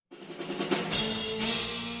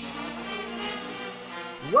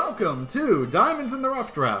Welcome to Diamonds in the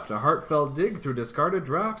Rough Draft, a heartfelt dig through discarded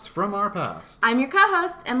drafts from our past. I'm your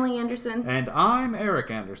co-host, Emily Anderson. And I'm Eric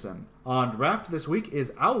Anderson. On draft this week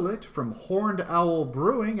is Owlet from Horned Owl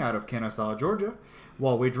Brewing out of Kennesaw, Georgia.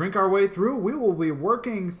 While we drink our way through, we will be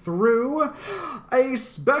working through a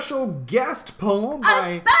special guest poem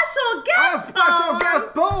by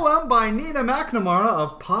Nina McNamara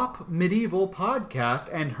of Pop Medieval Podcast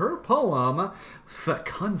and her poem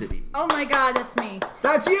Fecundity. Oh my god, that's me.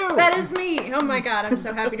 That's you! That is me. Oh my god, I'm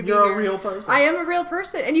so happy to be You're here. a real person. I am a real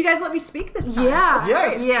person. And you guys let me speak this time. Yeah. That's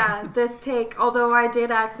Yes. great. Yeah, this take, although I did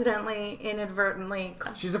accidentally, inadvertently.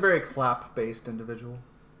 She's a very clap-based individual.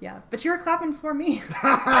 Yeah, but you were clapping for me.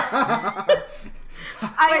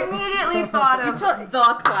 I immediately thought of the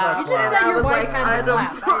clap. You just and said I your was wife like, had the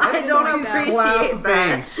clap. I don't appreciate that.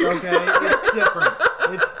 Clap-based, okay? It's different.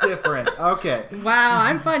 It's different. Okay. Wow,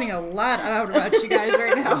 I'm finding a lot out about you guys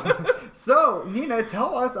right now. So, Nina,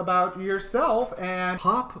 tell us about yourself and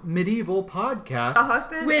Pop Medieval Podcast.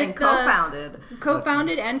 Co-hosted With, and co-founded.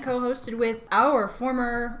 Co-founded and co-hosted with our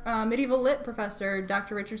former medieval lit professor,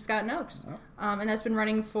 Dr. Richard Scott Noakes. Oh. And that's been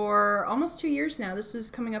running for almost 2 years now. This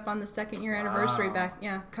was coming up on the second year anniversary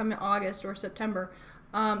come August or September.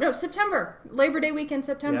 September. Labor Day weekend,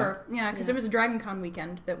 September. Yeah, because it was a Dragon Con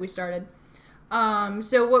weekend that we started.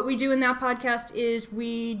 So what we do in that podcast is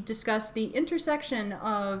we discuss the intersection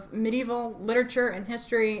of medieval literature and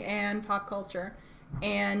history and pop culture.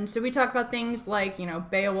 And so we talk about things like,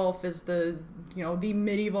 Beowulf is the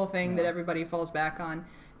medieval thing that everybody falls back on.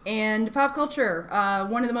 And pop culture.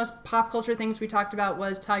 One of the most pop culture things we talked about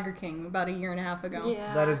was Tiger King about a year and a half ago.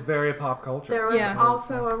 Yeah. That is very pop culture. There was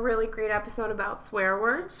also a really great episode about swear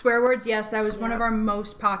words. Swear words, yes, that was one of our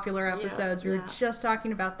most popular episodes. We were Yeah. just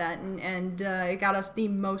talking about that, and it got us the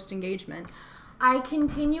most engagement. I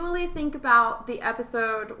continually think about the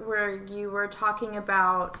episode where you were talking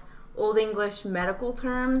about Old English medical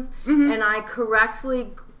terms, and I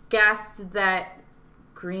correctly guessed that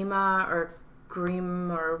grima or Grim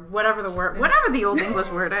or whatever the Old English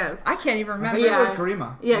word is. I can't even I remember. think it was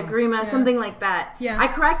Grima. Yeah, Grima, something like that. Yeah. I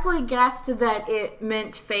correctly guessed that it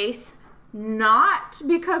meant face, not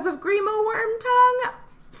because of Grima Wormtongue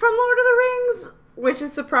from Lord of the Rings, which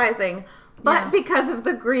is surprising, but because of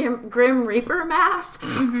the Grim Reaper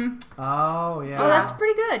masks. Oh, yeah. Oh, that's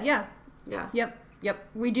pretty good, yeah. Yeah. Yep.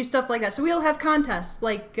 We do stuff like that. So we'll have contests.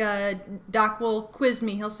 Like, Doc will quiz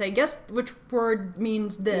me. He'll say, guess which word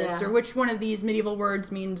means this, or which one of these medieval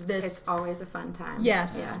words means this. It's always a fun time.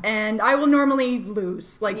 Yes. Yeah. and I will normally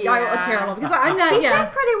lose. Like, I'm terrible. Because I'm not, She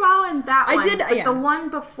did pretty well in that one. I did, but the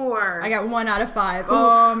one before. I got 1 out of 5.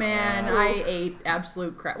 Oh, man. I ate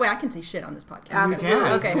absolute crap. Wait, I can say shit on this podcast.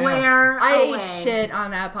 Absolutely. Okay. Swear I away. ate shit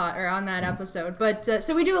on that on that episode, but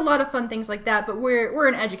so we do a lot of fun things like that. But we're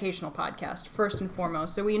an educational podcast first and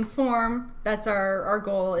foremost. So we inform. That's our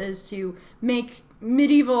goal, is to make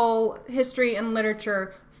medieval history and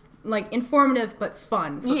literature like informative but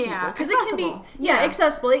fun for people, because it can be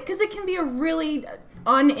accessible, because it can be a really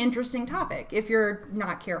uninteresting topic if you're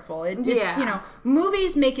not careful. It's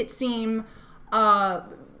movies make it seem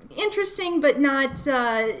interesting but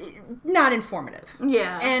not informative.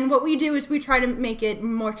 Yeah. And what we do is we try to make it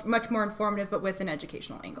much more informative, but with an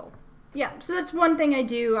educational angle. Yeah, so that's one thing I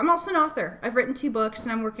do. I'm also an author. I've written 2 books,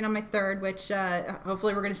 and I'm working on my 3rd, which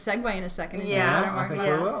hopefully we're going to segue in a second. I think we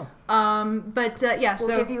will.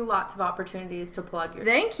 We'll give you lots of opportunities to plug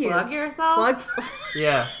yourself. Thank you. Plug yourself.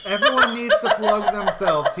 Yes, everyone needs to plug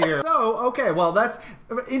themselves here. So, okay, well, that's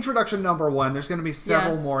introduction number 1. There's going to be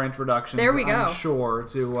several more introductions, there we go. I'm sure,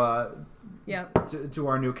 to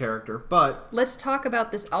our new character. But let's talk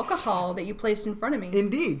about this alcohol that you placed in front of me.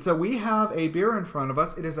 Indeed. So we have a beer in front of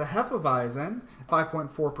us. It is a Hefeweizen,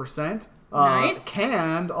 5.4%. Nice.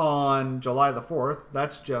 Canned on July the 4th.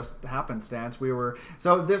 That's just happenstance.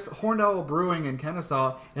 So this Horned Owl Brewing in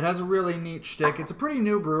Kennesaw, it has a really neat shtick. It's a pretty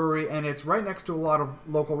new brewery, and it's right next to a lot of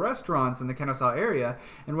local restaurants in the Kennesaw area.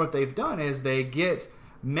 And what they've done is they get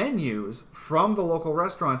menus from the local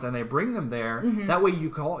restaurants and they bring them there. That way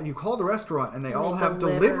you call the restaurant and they all have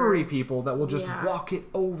delivery people that will just walk it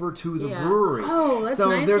over to the brewery. Oh, that's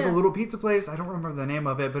so nice. There's a little pizza place. I don't remember the name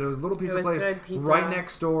of it, but it was a little pizza place right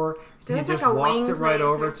next door. There's he like just a walked wing it right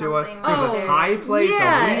place over or to us. something. There's a Thai place,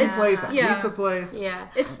 a wing place, a pizza place. Yeah.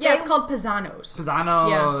 It's called Pisano's.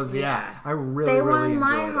 Pisano's, yeah. I really won enjoyed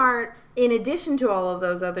my it. heart. In addition to all of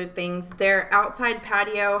those other things, their outside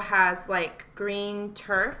patio has like green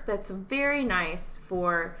turf that's very nice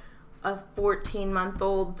for a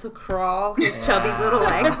 14-month-old to crawl his chubby little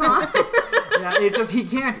legs on. Yeah, it just he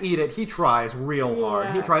can't eat it. He tries real hard.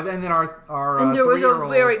 Yeah. He tries, and then our And there was a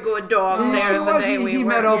 3-year-old very good dog He there sure the was. day we He were.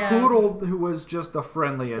 met a Yeah. poodle who was just the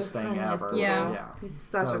friendliest The thing friendliest ever. poodle. Yeah. He's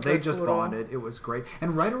such So a they good just poodle. bonded. It was great.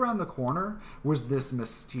 And right around the corner was this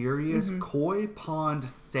mysterious Mm-hmm. koi pond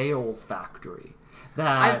sales factory.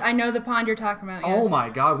 That I know the pond you're talking about. Yeah. oh my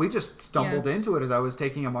god, we just stumbled Yeah. into it as I was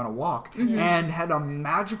taking him on a walk and had a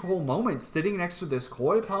magical moment sitting next to this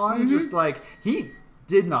koi pond. Just like he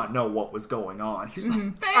did not know what was going on. He's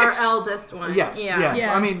like, "Fish!" Our eldest one. Yes, Yeah. yes.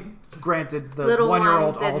 Yeah. I mean, granted, the Little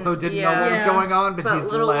 1-year-old one also didn't- didn't know what was yeah. going on, but, But he's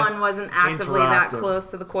little less one wasn't actively that interactive.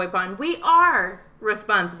 close to the koi pond. We are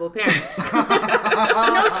responsible parents.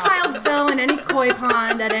 No child fell in any koi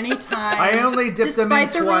pond at any time. I only dipped them in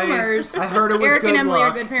despite the twice. rumors. I heard it was Eric good and Emily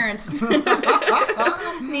luck. are good parents.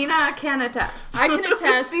 Nina can attest. I can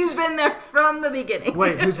attest. She's been there from the beginning.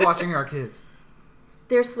 Wait, who's watching our kids?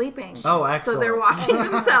 They're sleeping. Oh, excellent. So they're watching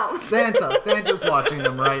themselves. Santa's watching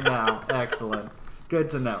them right now. Excellent. Good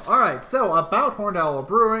to know. All right, so about Horned Owl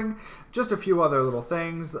Brewing, just a few other little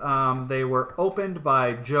things. They were opened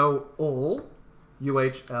by Joe Uhl,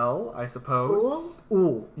 UHL, I suppose. Uhl?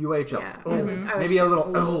 Uhl, UHL. Yeah, Uhl. I would Maybe a say little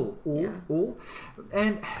Uhl. Uhl. Yeah. Uhl.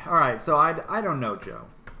 And, all right, so I don't know Joe.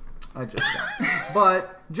 I just don't.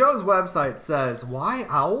 But Joe's website says, why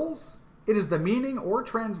owls? It is the meaning or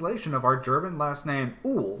translation of our German last name,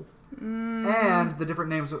 Uhl. And the different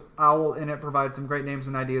names of owl in it provide some great names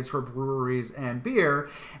and ideas for breweries and beer.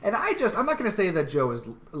 And I'm not going to say that Joe is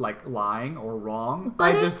like lying or wrong. But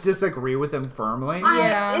I just it's- disagree with him firmly.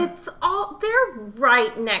 Yeah. It's all they're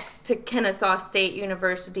right next to Kennesaw State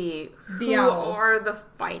University. The who Owls. are the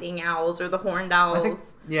Fighting Owls or the Horned Owls? I think,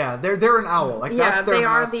 yeah, they're an owl. Like yeah, that's their they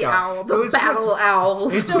are mascot. the owl, So the it's just- battle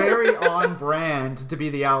owls. It's very on brand to be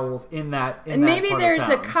the owls in that. In And that maybe part there's of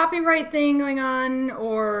a town. copyright thing going on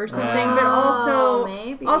or something, but Oh,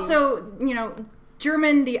 maybe. also, you know,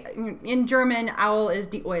 in German, owl is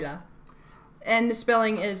die Eule, and the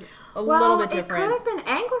spelling is a little bit it different. could have been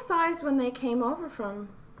anglicized when they came over from.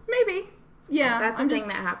 Maybe, yeah. That's a I'm thing just-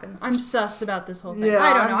 that happens. I'm sus about this whole thing. Yeah,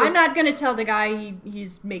 I don't I'm know. just- I'm not gonna tell the guy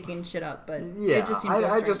he's making shit up, but Yeah, it just seems so I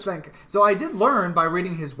strange. just think so. I did learn by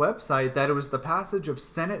reading his website that it was the passage of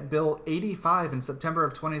Senate Bill 85 in September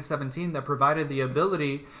of 2017 that provided the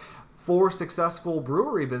ability for successful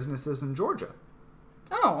brewery businesses in Georgia.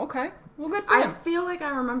 Oh, okay. Well, good for I him. feel like I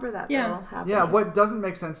remember that Yeah. bill happening. Yeah, what doesn't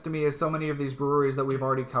make sense to me is so many of these breweries that we've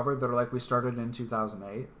already covered that are like we started in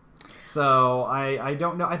 2008. So I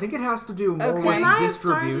don't know. I think it has to do more Okay. with They might have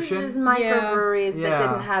started distribution. as microbreweries Yeah. that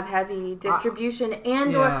didn't have heavy distribution,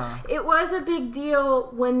 and yeah. or it was a big deal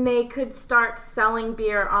when they could start selling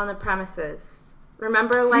beer on the premises.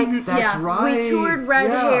 Remember, like That's Yeah. right. we toured Red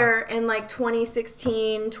yeah. Hair in like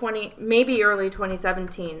 2016, maybe early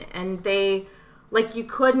 2017, and they like you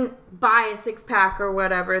couldn't buy a 6-pack or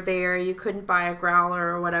whatever there. You couldn't buy a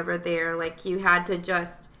growler or whatever there. Like you had to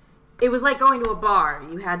just. It was like going to a bar.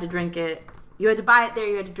 You had to drink it. You had to buy it there.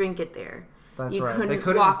 You had to drink it there. That's you right. couldn't, They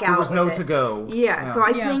couldn't walk out. There was with no it. to go. Yeah, so I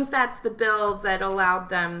Yeah. think that's the bill that allowed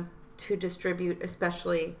them to distribute,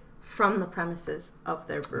 especially from the premises of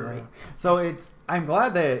their brewery. So I'm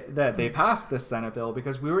glad that they passed this Senate bill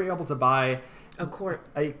because we were able to buy A quart.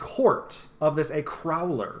 a quart of this, a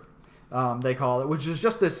crowler. They call it, which is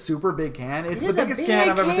just this super big can. It's It the is a biggest big can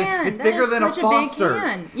I've ever seen. can. It's That bigger is than a such big Foster's.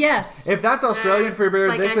 can. Yes. If that's Australian for beer,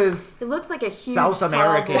 Like this is it looks like a huge South tall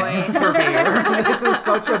American boy. for beer. This is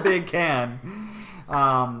such a big can.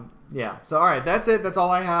 Yeah. So all right, that's it. That's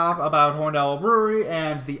all I have about Horned Owl Brewery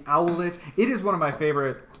and the Owlet. It is one of my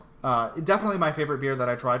favorite. Definitely my favorite beer that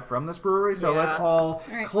I tried from this brewery. So Yeah. let's all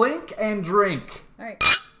right. clink and drink. All right.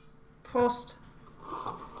 Prost.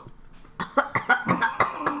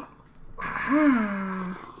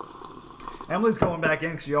 Emily's going back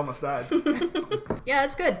in because she almost died. Yeah,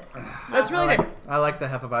 it's good. That's really good. I like the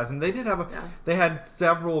Hefeweizen. They did have Yeah. they had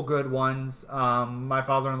several good ones. My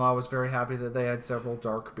father-in-law was very happy that they had several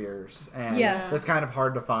dark beers, and Yes. that's kind of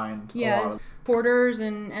hard to find. A lot Yeah. of. Porters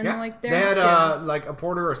and Yeah. like they had yeah. like a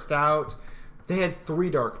porter, a stout. They had 3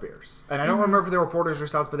 dark beers, and I don't remember if they were porters or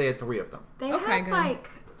stouts, but they had 3 of them. They Okay, had good. like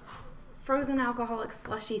frozen alcoholic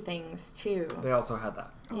slushy things too. They also had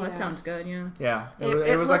that. Oh, Yeah. that sounds good. Yeah. Yeah,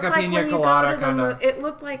 it was like a looked pina when you go colada to the kind of It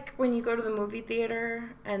looked like when you go to the movie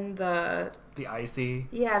theater and the icy.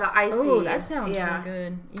 the icy. Oh, that sounds yeah. really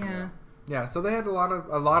good. Yeah. Yeah, so they had a lot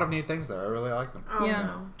of neat things there. I really like them. Oh, Yeah.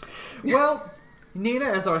 no. Well, Nina,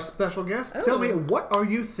 as our special guest, tell me, Oh. what are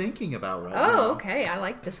you thinking about right now? Oh, okay. I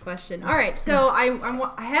like this question. All right, so I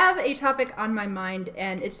have a topic on my mind,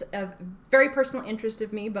 and it's a very personal interest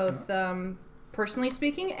of me, both personally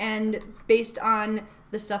speaking, and based on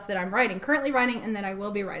the stuff that I'm currently writing, and that I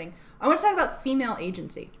will be writing. I want to talk about female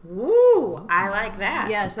agency. Ooh, I like that.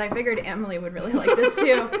 Yes, I figured Emily would really like this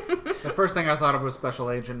too. The first thing I thought of was Special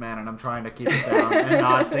Agent Man, and I'm trying to keep it down and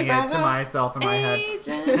not sing it to myself in my head.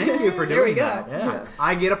 Thank you for There we doing go. that. Yeah.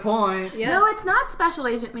 I get a point. Yes. No, it's not Special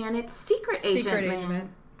Agent Man. It's Secret Agent Man.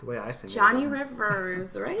 The way I sing Johnny it.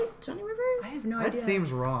 Rivers, right? Johnny Rivers? I have no That idea.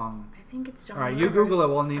 seems wrong. I think it's Johnny All right, Rivers. you Google it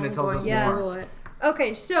while Nina I'm tells going us to more. Google it.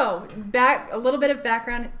 Okay, so a little bit of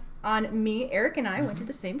background on me. Eric and I went to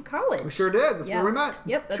the same college. We sure did. That's where we met.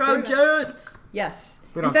 Yep, that's where we met. Trojans! Yes.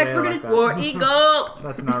 We In don't fact, say it we're like gonna. that. War Eagle!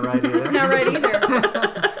 That's not right either. That's not right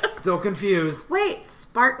either. Still confused. Wait,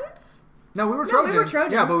 Spartans? No, we were No, Trojans. we were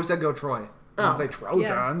Trojans. Yeah, but we said go Troy. We didn't Oh. say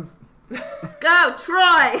Trojans. Go,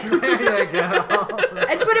 Troy! There you go.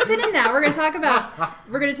 And put a pin in that. We're gonna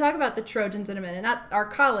talk about the Trojans in a minute. Not our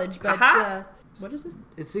college, but what is this?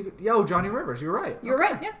 It's secret. Yo, Johnny Rivers. You're right. You're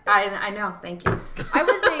right. Yeah. I know, thank you.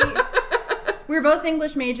 We were both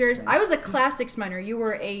English majors. I was a classics minor. You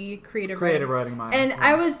were a creative writing minor. And Yeah.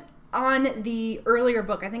 I was on the earlier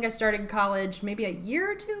book. I think I started college maybe a year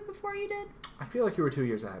or two before you did. I feel like you were 2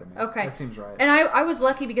 years ahead of me. Okay. That seems right. And I was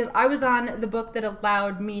lucky because I was on the book that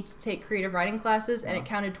allowed me to take creative writing classes, and it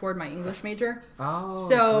counted toward my English major. Oh,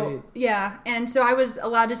 So, yeah. And so I was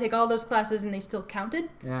allowed to take all those classes, and they still counted.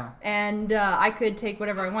 sweet. Yeah. And I could take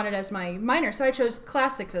whatever I wanted as my minor. So I chose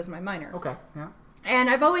classics as my minor. Okay. Yeah.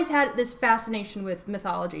 And I've always had this fascination with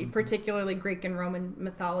mythology, particularly Greek and Roman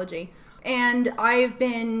mythology. And I've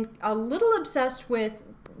been a little obsessed with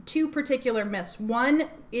two particular myths. One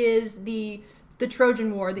is the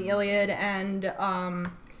Trojan War, the Iliad, and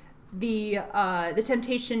the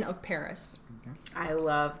Temptation of Paris. I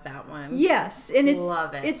love that one. Yes, and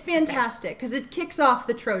Love it. it's fantastic because it kicks off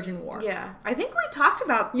the Trojan War. Yeah, I think we talked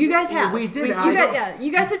about... You guys have. We did.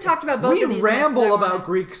 You guys have talked about both We of these. ramble myths that I about wanted.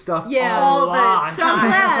 Greek stuff Yeah. a All the lot. So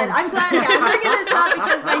I'm glad. Yeah, I'm bringing this up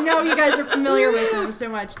because I know you guys are familiar with them so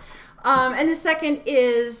much. And the second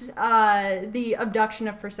is the abduction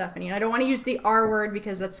of Persephone. And I don't want to use the R word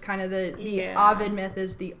because that's kind of the Ovid myth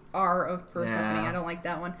is the R of Persephone. Yeah. I don't like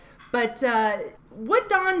that one. But what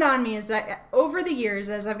dawned on me is that over the years,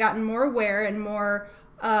 as I've gotten more aware and more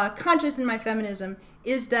conscious in my feminism,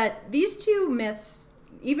 is that these two myths,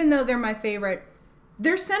 even though they're my favorite,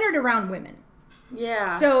 they're centered around women. Yeah.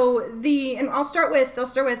 So and I'll start with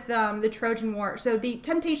the Trojan War. So the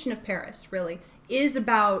Temptation of Paris really is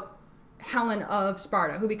about Helen of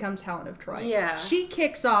Sparta, who becomes Helen of Troy. Yeah. She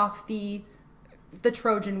kicks off the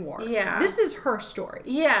Trojan War. Yeah. This is her story.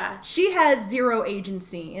 Yeah. She has zero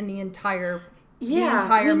agency in the entire We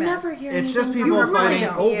myth. never hear It's just anything people from her fighting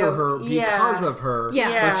point of view. over her because of her.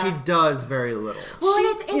 Yeah. But she does very little. Well, and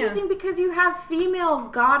She's- it's interesting because you have female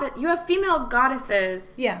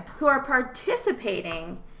goddesses Yeah. who are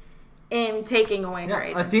participating in taking away her Yeah.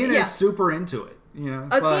 agency. Athena Yeah. is super into it. You know.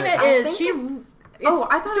 Athena but- is think she. it's-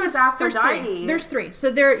 I thought it was Aphrodite. There's three.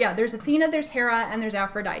 So there's Athena, there's Hera, and there's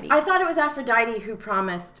Aphrodite. I thought it was Aphrodite who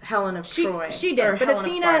promised Helen of Troy. She or did, but Helen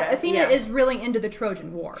of Sparta. Athena Yeah. is really into the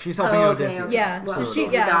Trojan War. She's helping okay, Odysseus. okay. Yeah, Well, so she's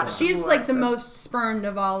the she's goddess of war, like the so- most spurned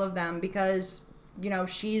of all of them because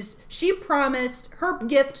she promised her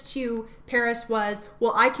gift to Paris was,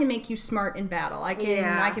 well, I can make you smart in battle. I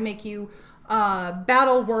can make you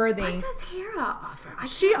battle worthy. What does Hera offer?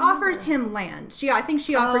 She offers him land. I think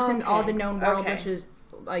she offers him all the known world, Okay. which is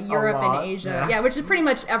Europe and lot, Asia. yeah. Which is pretty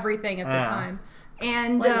much everything at the time.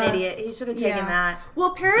 And What an idiot. He should have taken that. Well,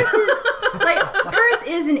 Paris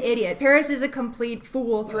is an idiot. Paris is a complete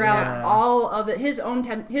fool throughout all of his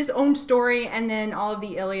own story, and then all of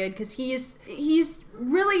the Iliad, because he's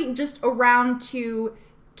really just around to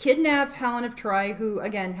kidnap Helen of Troy, who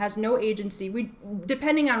again has no agency.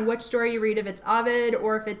 Depending on which story you read, if it's Ovid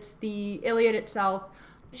or if it's the Iliad itself,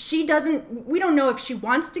 we don't know if she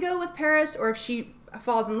wants to go with Paris or if she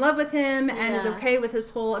falls in love with him and is okay with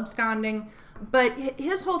his whole absconding. But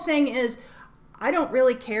his whole thing is, I don't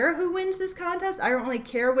really care who wins this contest. I don't really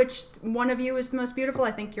care which one of you is the most beautiful.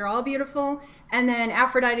 I think you're all beautiful. And then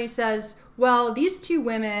Aphrodite says, well, these two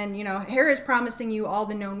women, Hera's promising you all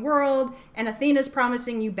the known world, and Athena's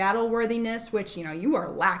promising you battle worthiness, which, you are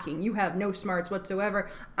lacking. You have no smarts whatsoever.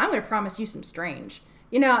 I'm going to promise you some strange.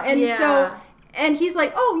 And he's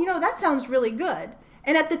like, oh, that sounds really good.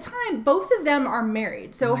 And at the time, both of them are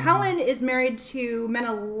married. So Helen is married to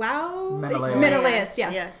Menelaus,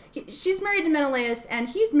 yes. Yeah. She's married to Menelaus, and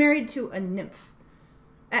he's married to a nymph.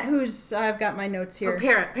 I've got my notes here.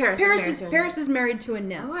 Paris is married to a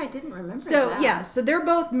nymph. Oh, I didn't remember So that. so they're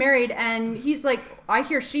both married, and he's like, I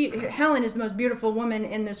hear Helen is the most beautiful woman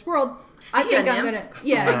in this world. I think I'm gonna,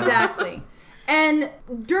 exactly. And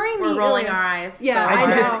during We're the rolling Iliad, our eyes. Yeah, so I hard.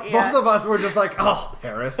 know. Yeah. Both of us were just like, oh,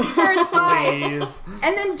 Paris. Paris, why? Please.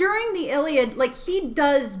 And then during the Iliad, like he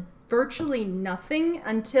does virtually nothing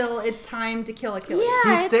until it's time to kill Achilles.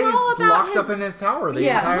 Yeah. He it's stays all about locked his- up in his tower the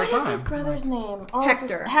Yeah. entire What time. is his brother's name? Oh,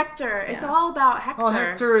 Hector. Hector. It's Yeah. all about Hector. Well,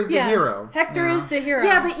 Hector is the hero. Hector you is know? the hero.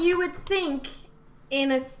 Yeah, but you would think in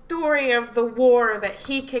a story of the war that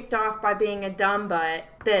he kicked off by being a dumb butt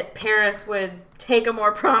that Paris would take a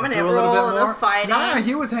more prominent Do a little role bit in the more. fighting. Nah,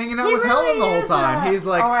 he was hanging out He with Helen the really whole is time. He's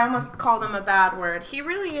like, oh, I almost called him a bad word. He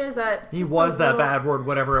really is a. he just was a that little- bad word,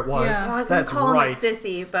 whatever it was. Yeah. Oh, I was going That's to call right. him a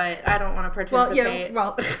sissy, but I don't want to Well, participate. yeah.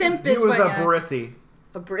 Well, simp He is was what. a Yeah. brissy.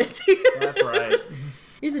 A brissy. That's right.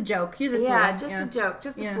 He's a joke. He's a Yeah, fool. just a joke,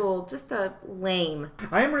 just a Yeah. fool, just a lame.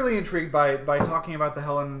 I am really intrigued by talking about the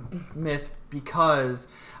Helen myth because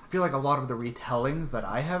I feel like a lot of the retellings that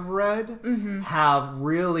I have read have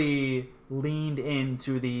really leaned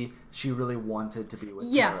into the she really wanted to be with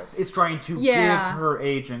Yes. Paris. It's trying to Yeah. give her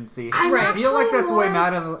agency. I'm Right. I feel like actually that's the way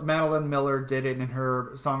more- Madeline Miller did it in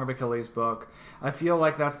her Song of Achilles book. I feel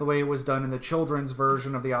like that's the way it was done in the children's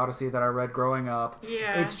version of the Odyssey that I read growing up.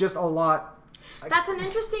 Yeah. It's just a lot That's an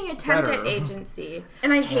interesting attempt Better. at agency.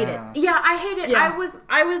 And I hate Yeah. it. Yeah, I hate it. Yeah.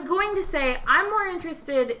 I was going to say I'm more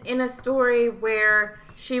interested in a story where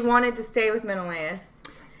she wanted to stay with Menelaus.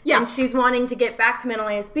 Yeah. And she's wanting to get back to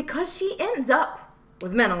Menelaus because she ends up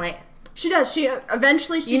with Menelaus. She does. She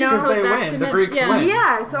eventually she You know, just because goes they back win. to The men- Greeks yeah. win.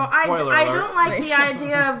 Yeah, so Spoiler I alert. don't like Right. the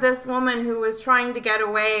idea of this woman who was trying to get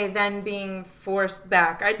away then being forced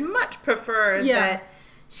back. I'd much prefer Yeah. that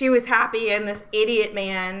she was happy and this idiot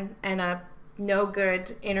man and a no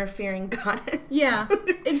good interfering goddess. Yeah,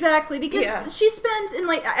 exactly. Because Yeah. she spends in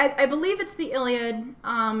like I believe it's the Iliad.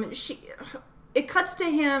 It cuts to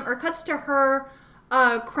him or cuts to her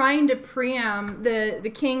crying to Priam,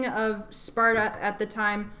 the king of Sparta at the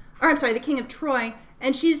time, or I'm sorry, the king of Troy,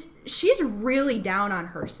 and she's really down on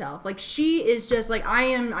herself. Like she is just like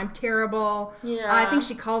I'm terrible. Yeah. I think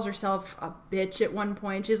she calls herself a bitch at one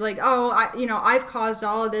point. She's like, oh, I've caused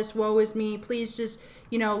all of this. Woe is me. Please just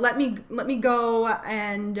let me go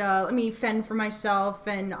and let me fend for myself.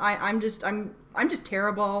 And I'm just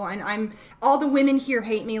terrible. And I'm all the women here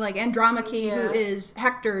hate me. Like Andromache, who Yeah. is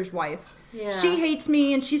Hector's wife. Yeah. She hates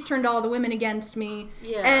me and she's turned all the women against me.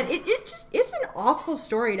 Yeah. And it's an awful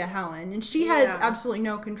story to Helen, and she has Yeah. absolutely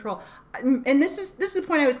no control. And this is the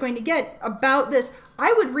point I was going to get about this.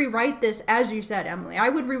 I would rewrite this as you said, Emily. I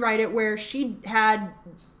would rewrite it where she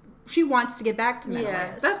wants to get back to Menelaus.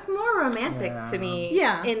 Yeah, that's more romantic to me.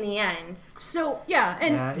 Yeah. In the end. So yeah,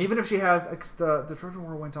 and Yeah, even if she has, 'cause the Trojan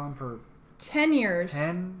War went on for 10 years.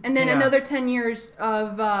 10? And then Yeah. another 10 years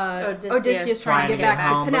of Odysseus trying to get back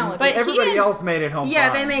to home, Penelope. But everybody he- else made it home. Yeah,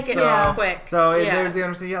 fine. they make it so, quick. So Yeah. there's the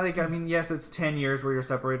understanding. Yeah, like I mean, yes, it's 10 years where you're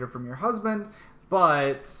separated from your husband,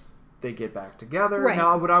 but they get back together. Right.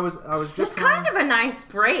 Now, what I was just It's kind of a nice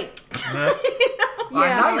break. a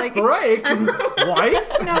Yeah, nice like- break, wife.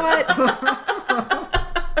 You know what?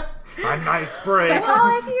 A nice break.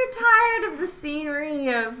 Well, if you're tired of the scenery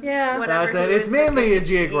of Yeah. whatever That's it. he It's was mainly a looking-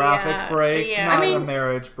 geographic Yeah, break, yeah. not I mean, a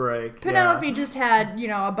marriage break. Penelope Yeah. just had,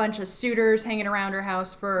 a bunch of suitors hanging around her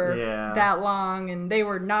house for Yeah. that long, and they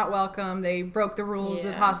were not welcome. They broke the rules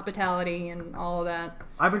of Yeah. hospitality and all of that.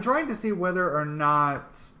 I've been trying to see whether or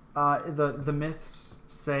not the myths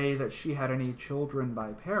say that she had any children by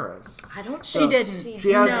Paris. I don't. She think didn't.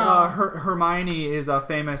 She has No. Hermione is a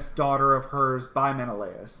famous daughter of hers by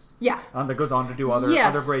Menelaus. Yeah. That goes on to do other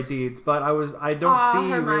Yes. great deeds. But I don't Aw, see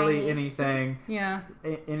Hermione. really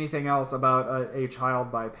anything else about a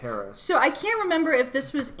child by Paris. So I can't remember if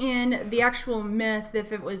this was in the actual myth,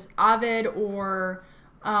 if it was Ovid or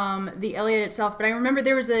the Iliad itself, but I remember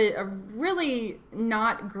there was a really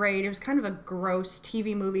not great, it was kind of a gross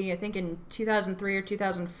TV movie, I think in 2003 or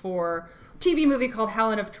 2004, TV movie called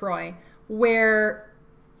Helen of Troy, where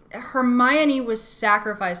Hermione was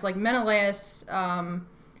sacrificed, like Menelaus,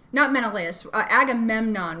 not Menelaus,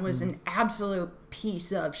 Agamemnon was an absolute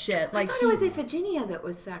piece of shit. I Like thought it was Iphigenia that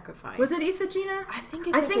was sacrificed. was it Iphigenia? I think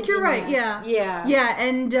it's I think you're right. Iphigenia. Yeah. Yeah. Yeah,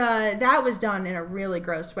 and that was done in a really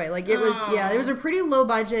gross way. Like it was, it was a pretty low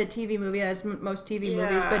budget TV movie, as most TV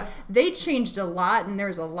movies, but they changed a lot, and there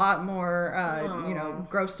was a lot more,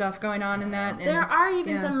 gross stuff going on in that. And, There are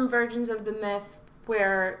even yeah. some versions of the myth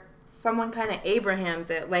where someone kind of Abrahams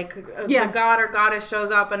it. Like Yeah. the god or goddess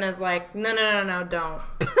shows up and is like, no, don't.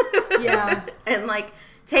 Yeah. And like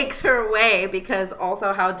takes her away because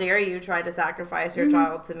also how dare you try to sacrifice your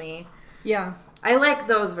child to me. Yeah. I like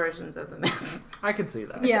those versions of the myth. I can see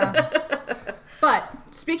that. Yeah. But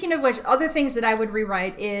speaking of which, other things that I would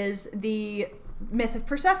rewrite is the myth of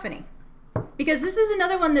Persephone. because this is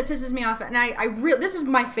another one that pisses me off, and this is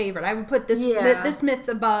my favorite. I would put this this myth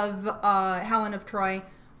above Helen of Troy.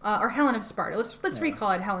 Or Helen of Sparta. Let's recall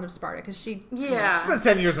it Helen of Sparta, because she spends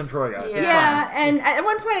 10 years in Troy, guys. Yeah, and at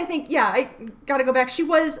one point I think, I gotta go back. She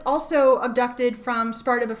was also abducted from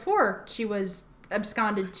Sparta before she was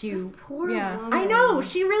absconded to. This poor woman. I know,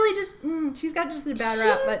 she really just she's got just a bad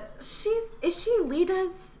rap. But is she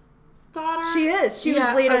Leda's daughter? She is. She was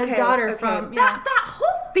Leda's daughter from that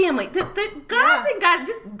whole family. The gods and God,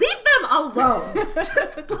 just leave them alone.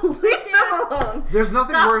 Just leave them alone. There's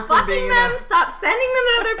nothing worse than being Stop sending them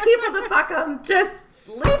to other people to fuck them. Just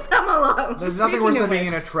leave them alone. There's nothing worse than being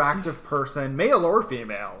an attractive person, male or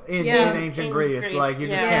female, in ancient Greece. Like, you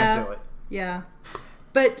just can't do it. Yeah.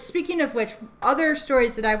 But speaking of which, other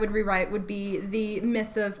stories that I would rewrite would be the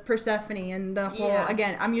myth of Persephone and the whole,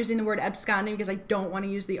 again, I'm using the word absconding because I don't want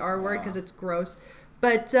to use the R word because it's gross.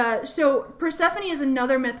 But, so Persephone is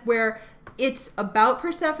another myth where it's about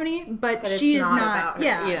Persephone, but she is not.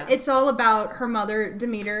 It's all about her mother,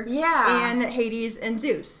 Demeter, and Hades and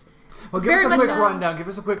Zeus. Well, give us a quick rundown. Give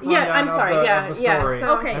us a quick rundown of the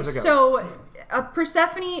story. So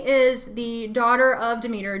Persephone is the daughter of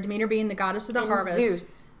Demeter, Demeter being the goddess of the harvest.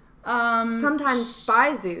 Zeus. Sometimes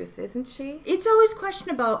by Zeus, isn't she? It's always question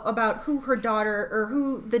about who her daughter, or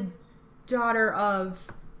who the daughter of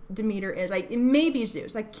Demeter is. It may be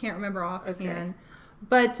Zeus. I can't remember offhand.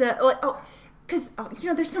 But, because,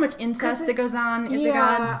 there's so much incest that goes on in the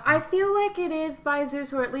gods. I feel like it is by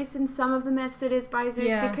Zeus, or at least in some of the myths it is by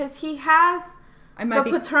Zeus, because he has the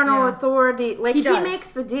paternal authority. Like, he makes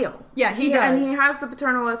the deal. Yeah, he does. And he has the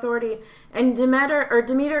paternal authority. And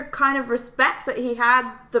Demeter kind of respects that he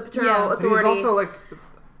had the paternal authority. He's also, like,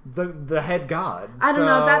 the head god. I don't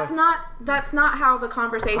know. That's not how the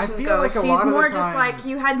conversation goes. Like she's more just like,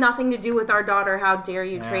 you had nothing to do with our daughter. How dare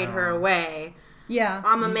you trade her away? Yeah.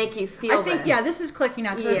 I'm gonna make you feel I think, this is clicking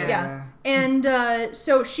out. And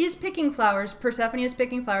so she's picking flowers. Persephone is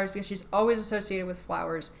picking flowers because she's always associated with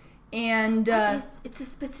flowers. And it's a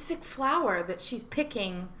specific flower that she's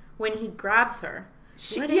picking when he grabs her.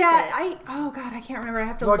 I can't remember. I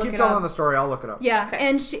have to look it up. Keep telling the story. I'll look it up. Yeah, okay.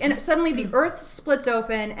 and suddenly the earth splits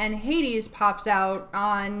open and Hades pops out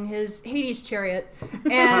on his Hades chariot,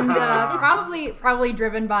 and probably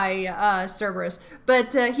driven by Cerberus.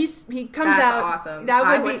 But he comes out. That's awesome.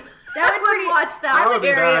 That would watch that. I would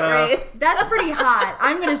race. That's pretty hot.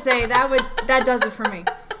 I'm gonna say that does it for me.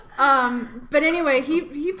 But anyway,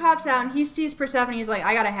 he pops out and he sees Persephone. He's like,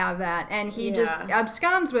 I gotta have that, and he just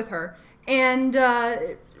absconds with her. And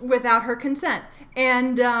without her consent,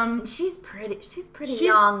 and she's pretty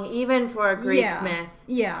young, even for a Greek myth.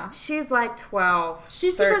 Yeah, she's like 12.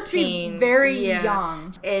 She's 13. supposed to be very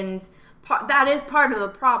young, and that is part of the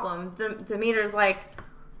problem. Demeter's like,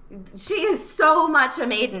 she is so much a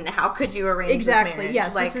maiden. How could you arrange this marriage?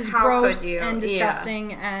 Yes, this is gross and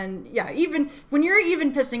disgusting, and even when you're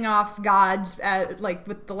even pissing off gods, like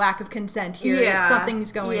with the lack of consent here,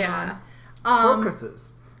 something's going on.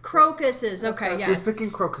 Crocuses. Okay, yes. She's picking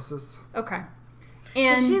crocuses. Okay.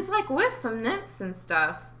 And she's like with some nymphs and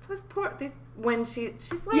stuff. She's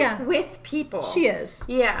like with people. She is.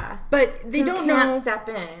 Yeah. But they don't know. Can't step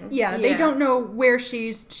in. Yeah, they don't know where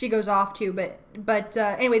she goes off to, but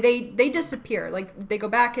anyway, they disappear. Like, they go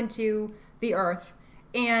back into the earth.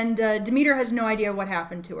 And Demeter has no idea what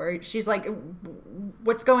happened to her. She's like,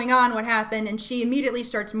 what's going on? What happened? And she immediately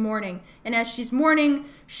starts mourning. And as she's mourning,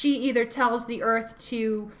 she either tells the earth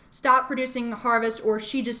to stop producing harvest, or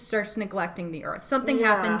she just starts neglecting the earth. Something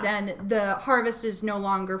happens and the harvest is no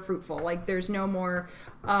longer fruitful. Like, there's no more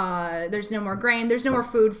grain. There's no more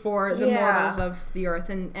food for the mortals of the earth.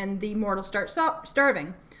 And the mortals start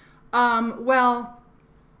starving.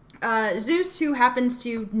 Zeus, who happens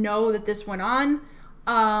to know that this went on,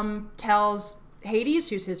 tells Hades,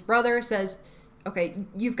 who's his brother, says, okay,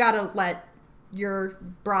 you've got to let your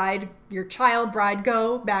child bride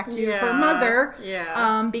go back to her mother,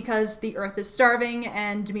 because the earth is starving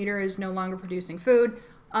and Demeter is no longer producing food,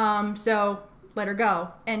 so let her go.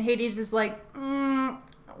 And Hades is like,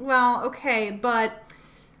 well, okay, but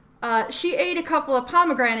she ate a couple of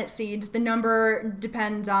pomegranate seeds. The number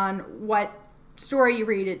depends on what story you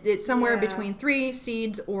read. It's somewhere between 3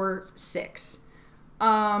 seeds or 6.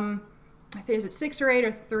 I think, is it 6 or 8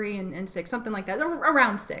 or 3 and 6, something like that,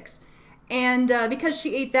 around 6. And because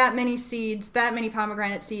she ate that many seeds, that many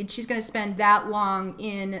pomegranate seeds, she's going to spend that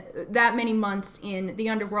many months in the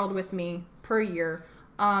underworld with me per year,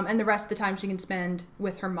 and the rest of the time she can spend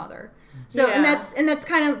with her mother. So and that's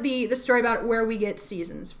kind of the story about where we get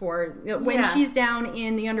seasons for when she's down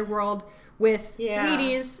in the underworld with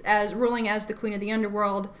Hades as ruling as the queen of the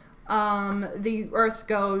underworld. The earth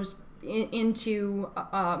goes into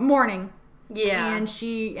mourning. Yeah. And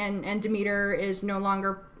she and Demeter is no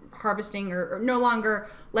longer harvesting or no longer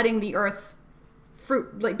letting the earth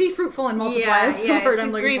be fruitful and multiply. Yeah,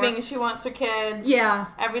 she's grieving. She wants her kid. Yeah.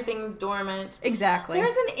 Everything's dormant. Exactly.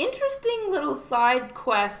 There's an interesting little side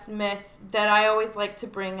quest myth that I always like to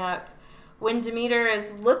bring up. When Demeter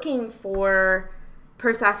is looking for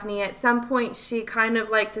Persephone, at some point she kind of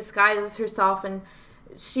like disguises herself, and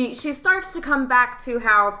she starts to come back to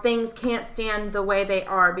how things can't stand the way they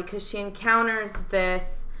are, because she encounters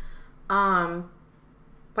this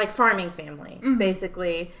like farming family,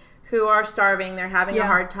 basically, who are starving. They're having a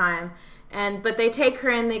hard time. But they take her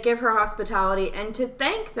in, they give her hospitality, and to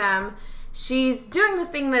thank them, she's doing the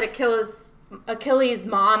thing that Achilles'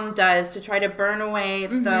 mom does to try to burn away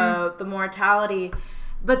the mortality.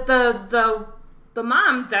 But the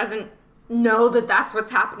mom doesn't know that that's what's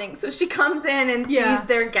happening. So she comes in and sees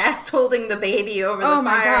their guest holding the baby over the fire.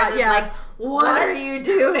 My God, and is like, what are you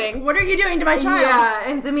doing? What are you doing to my child? Yeah,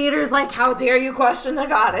 and Demeter's like, how dare you question the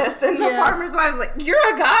goddess? And the farmer's wife's like,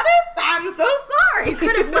 you're a goddess? I'm so sorry. You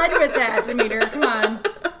could have led with that, Demeter. Come on.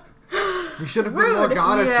 You should have been more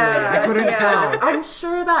goddessly. I couldn't tell. I'm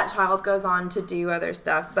sure that child goes on to do other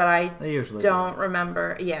stuff, but I don't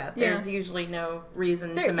remember. Yeah, there's usually no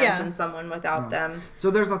reason to mention someone without them. So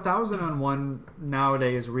there's 1,001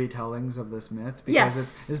 nowadays retellings of this myth, because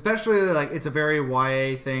it's especially like it's a very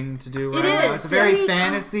YA thing to do right now. It's a very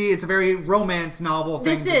fantasy. It's a very romance novel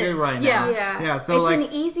thing to do right now. Yeah. So it's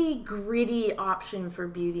an easy, gritty option for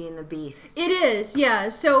Beauty and the Beast. It is. Yeah.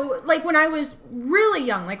 So like when I was really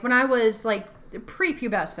young, like when I was like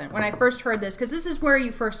prepubescent, when I first heard this, because this is where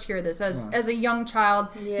you first hear this as a young child.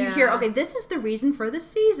 You hear, okay, this is the reason for the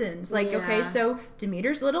seasons. Like, okay, so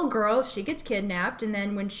Demeter's little girl, she gets kidnapped, and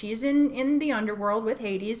then when she's in the underworld with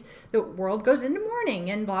Hades, the world goes into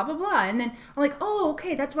mourning and blah blah blah. And then I'm like, oh,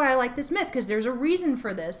 okay, that's why I like this myth, because there's a reason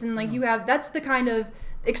for this. And like that's the kind of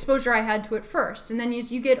exposure I had to it first. And then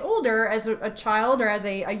as you get older, as a child or as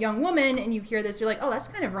a young woman, and you hear this, you're like, oh, that's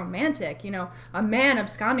kind of romantic. A man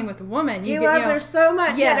absconding with a woman. He loves her so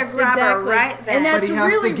much. He had to grab her right there. And that's but he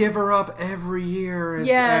has to give her up every year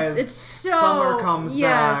as it's so, summer comes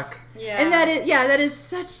back. Yeah. And that is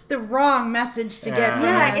such the wrong message to get from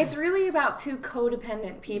this. It's really about two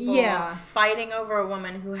codependent people fighting over a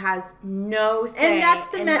woman who has no say. And that's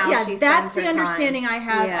the that's the understanding I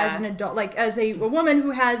have as an adult, like as a woman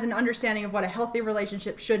who has an understanding of what a healthy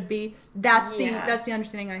relationship should be. That's the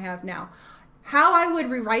understanding I have now. How I would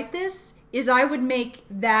rewrite this is I would make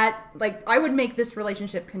this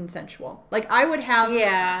relationship consensual. Like I would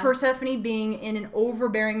have Persephone being in an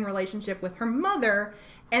overbearing relationship with her mother,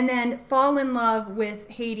 and then fall in love with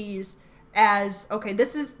Hades as, okay,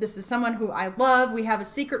 this is someone who I love. We have a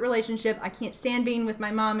secret relationship. I can't stand being with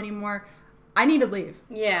my mom anymore. I need to leave.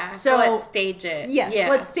 Yeah. So let's stage it. Yes. Yeah.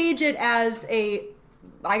 Let's stage it as I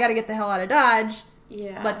got to get the hell out of Dodge.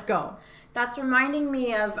 Yeah. Let's go. That's reminding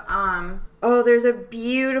me of, there's a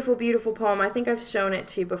beautiful, beautiful poem. I think I've shown it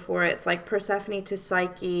to you before. It's like Persephone to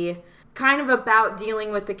Psyche, kind of about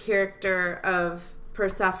dealing with the character of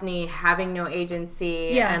Persephone having no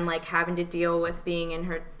agency and like having to deal with being in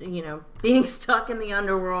her, being stuck in the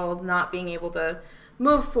underworld, not being able to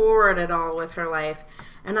move forward at all with her life.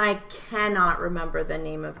 And I cannot remember the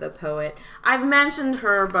name of the poet. I've mentioned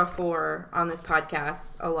her before on this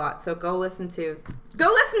podcast a lot, so go listen to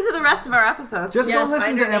the rest of our episodes. Just go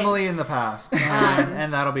listen to Emily in the Past,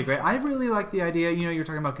 and that'll be great. I really like the idea. You're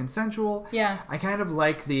talking about consensual. Yeah. I kind of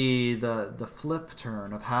like the flip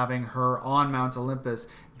turn of having her on Mount Olympus,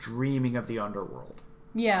 dreaming of the underworld.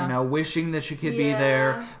 Yeah. Wishing that she could be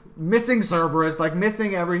there. Missing Cerberus, like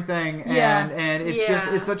missing everything, and it's just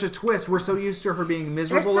it's such a twist. We're so used to her being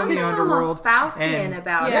miserable in the underworld. There's something almost Faustian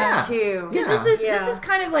about it too. Because this is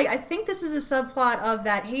kind of like, I think this is a subplot of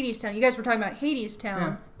that Hades Town. You guys were talking about Hades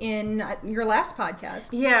Town in your last podcast.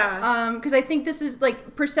 Yeah. Because I think this is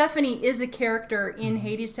like Persephone is a character in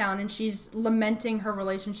Hades Town, and she's lamenting her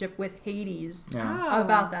relationship with Hades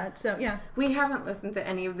about that. So we haven't listened to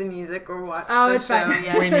any of the music or watched the show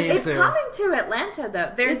yet. We need it's to. Coming to Atlanta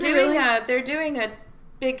though. They're doing a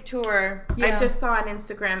big tour. I just saw an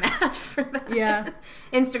Instagram ad for that. Yeah.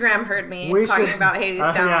 Instagram heard me talking about Hades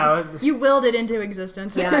Town. You willed it into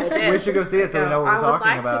existence. Yeah, I did. We should go see it so we know what we're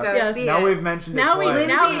talking about. I would like to go see it. Now we've mentioned it twice.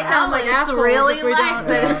 Now we sound like assholes really if we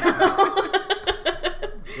likes don't.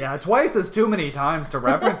 Yeah, twice is too many times to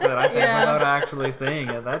reference it, I think, without actually seeing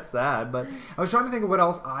it. That's sad. But I was trying to think of what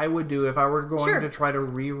else I would do if I were going to try to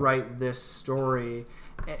rewrite this story.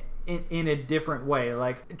 in a different way.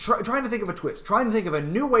 Like, trying to think of a twist. Trying to think of a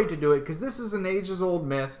new way to do it, because this is an ages-old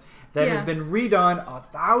myth that has been redone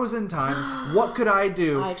 1,000 times. What could I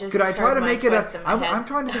do? Could I try to make it I'm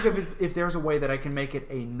trying to think of if there's a way that I can make it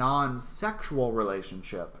a non-sexual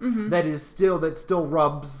relationship that still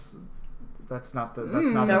rubs. That's not the.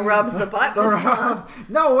 Rubs the butt.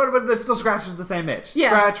 No, but that still scratches the same itch. Yeah.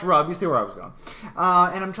 Scratch, rub. You see where I was going.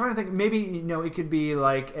 And I'm trying to think. Maybe it could be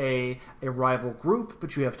like a rival group,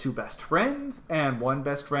 but you have two best friends, and one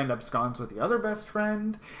best friend absconds with the other best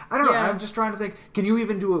friend. I don't know. I'm just trying to think. Can you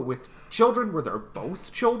even do it with children, where they're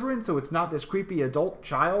both children, so it's not this creepy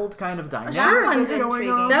adult-child kind of dynamic that's going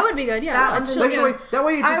on? That would be good. Yeah. That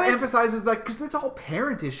way it just emphasizes that, because it's all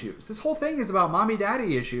parent issues. This whole thing is about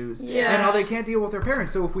mommy-daddy issues and how they can't deal with their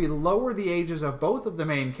parents. So if we lower the ages of both of the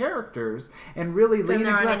main characters and really lean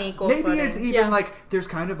into that, maybe it's even like there's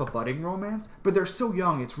kind of a budding romance, but they're so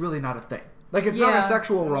young it's really not a thing. Like, it's not a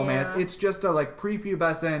sexual romance. It's just a like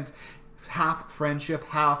prepubescent, half friendship,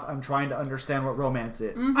 half I'm trying to understand what romance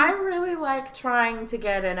is. I really like trying to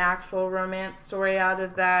get an actual romance story out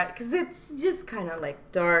of that, because it's just kind of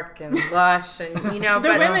like dark and lush, and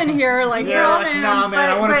the women here are like romance. Nah, man,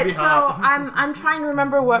 I want it to be hot. So I'm trying to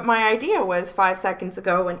remember what my idea was 5 seconds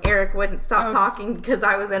ago when Eric wouldn't stop talking because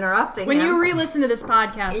I was interrupting when him. You re-listen to this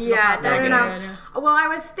podcast. No. Well, I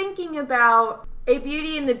was thinking about a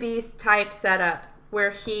Beauty and the Beast type setup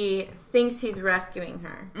where he thinks he's rescuing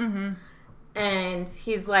her. And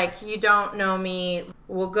he's like, you don't know me.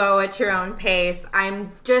 We'll go at your own pace.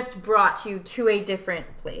 I'm just brought you to a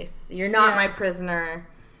different place. You're not my prisoner,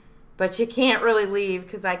 but you can't really leave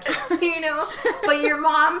because I can't, But your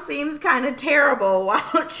mom seems kind of terrible. Why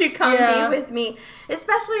don't you come be with me?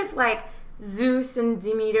 Especially if, like, Zeus and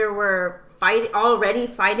Demeter were already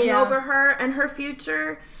fighting over her and her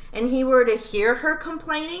future, and he were to hear her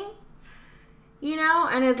complaining,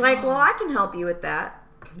 and is like, well, I can help you with that.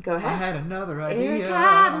 Go ahead. I had another idea. Eric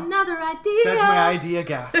had another idea. That's my idea,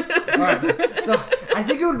 gasp. All right. So I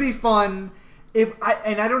think it would be fun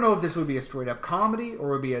I don't know if this would be a straight up comedy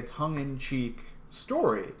or would be a tongue-in-cheek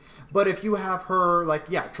story, but if you have her, like,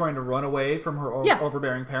 trying to run away from her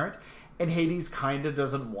overbearing parent, and Hades kind of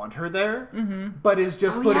doesn't want her there, but is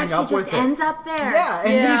just putting up with it. She just ends up there. Yeah,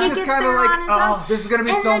 and he's just kind of like, this is going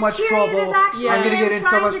to be so much trouble. I'm going to get in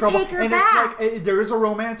so much trouble. And it's like, there is a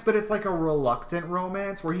romance, but it's like a reluctant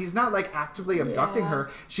romance where he's not like actively abducting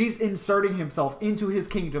her. She's inserting himself into his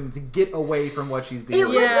kingdom to get away from what she's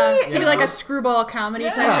dealing with. It's going to be like a screwball comedy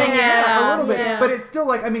type thing. Yeah, a little bit. Yeah. But it's still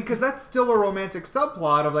like, because that's still a romantic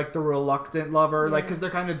subplot of like the reluctant lover, like, because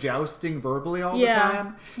they're kind of jousting verbally all the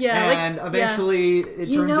time. Yeah, and eventually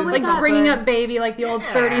it turns into like bringing up baby, like the old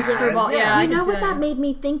 30s screwball. You know what that made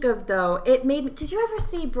me think of, though? Did you ever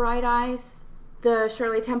see Bright Eyes, the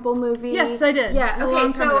Shirley Temple movie? Yes, I did. Yeah.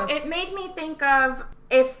 Okay, so it made me think of,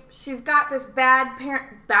 if she's got this bad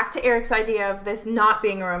parent, back to Eric's idea of this not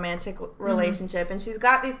being a romantic relationship, and she's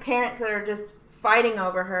got these parents that are just fighting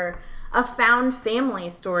over her, a found family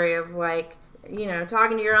story of, like,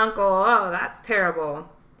 talking to your uncle, oh, that's terrible.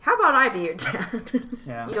 How about I be your dad?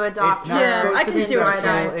 You adopt it's not supposed to be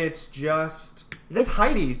sexual. It's just... That's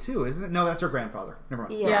Heidi, too, isn't it? No, that's her grandfather. Never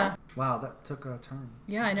mind. Yeah. Wow, that took a turn.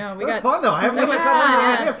 Yeah, I know. That's fun, though. I haven't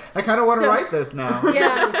ideas. I kind of want to write this now.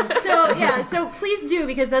 So please do,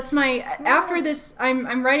 because that's my... After this,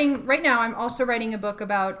 I'm writing... Right now, I'm also writing a book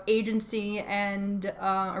about agency and...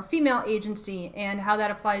 or female agency, and how that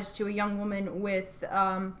applies to a young woman with...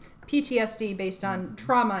 PTSD based on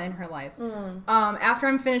trauma in her life. After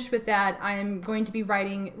I'm finished with that, I'm going to be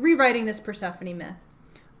rewriting this Persephone myth.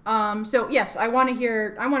 So yes, I want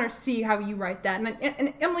to see how you write that,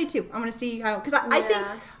 and Emily too. I want to see how, because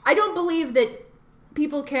I don't believe that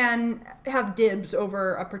people can have dibs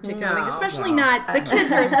over a particular thing, especially not the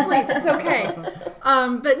kids are asleep. It's okay.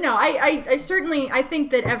 But no, I certainly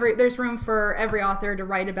think that there's room for every author to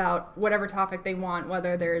write about whatever topic they want,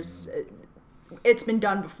 whether it's been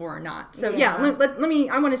done before or not. So let me.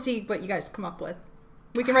 I want to see what you guys come up with.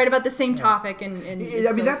 We can write about the same topic and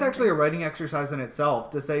that's actually a writing exercise in itself,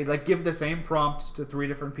 to say, like, give the same prompt to 3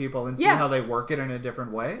 different people and see how they work it in a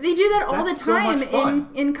different way. They do that all the time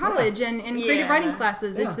in college and in creative writing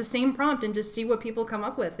classes. It's the same prompt, and just see what people come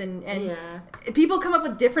up with, and people come up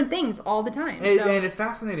with different things all the time. And it's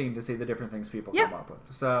fascinating to see the different things people come up with.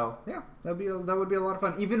 So that would be a lot of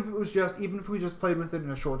fun. Even if we just played with it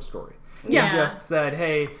in a short story. And just said,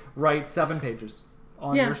 hey, write 7 pages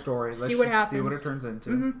on your story. Let's see what happens. See what it turns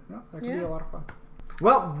into. That could be a lot of fun.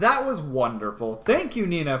 Well, that was wonderful. Thank you,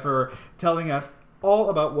 Nina, for telling us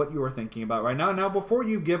all about what you are thinking about right now. Now, before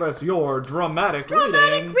you give us your dramatic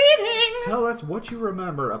reading, tell us what you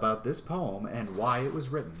remember about this poem and why it was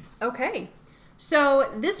written. Okay. So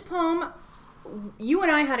this poem, you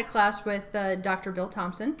and I had a class with Dr. Bill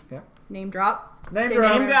Thompson. Yeah. Name drop. Name Say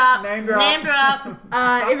drop. Name drop. Name drop. Name drop.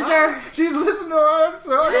 It was our... She's listening to our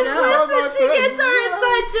episode. I know. Listen, she gets our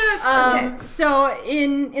inside joke. So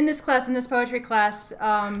in this class, in this poetry class,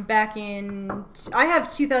 back in... I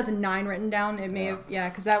have 2009 written down. It may have... Yeah,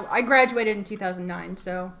 because I graduated in 2009,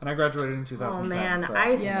 so... And I graduated in 2010. Oh man, so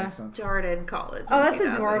I Yeah. started college. Oh, in that's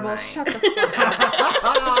 2009. adorable. Shut the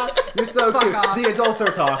fuck up. You're so Fuck cute. off. The adults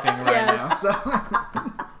are talking right Yes. now. So.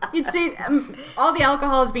 You'd see all the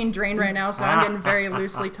alcohol is being drained right now, so I'm getting very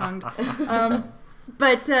loosely tongued.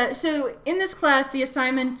 But so in this class, the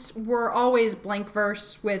assignments were always blank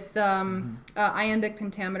verse with iambic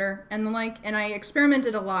pentameter and the like, and I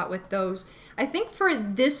experimented a lot with those. I think for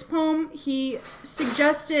this poem, he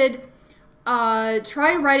suggested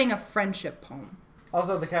try writing a friendship poem.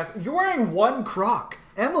 Also, the cats. You're wearing one crock.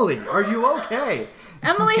 Emily, are you okay?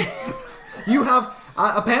 Emily, You have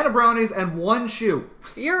a pan of brownies and one shoe.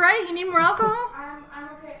 you're right. You need more alcohol? I'm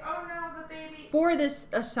okay. Oh no, the baby. For this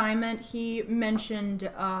assignment, he mentioned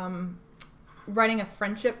writing a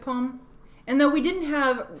friendship poem. And though we didn't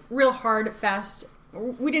have hard, fast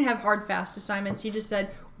assignments, he just said,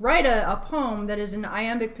 write a poem that is an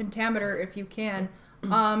iambic pentameter if you can.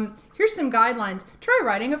 Here's some guidelines. Try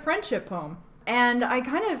writing a friendship poem. And I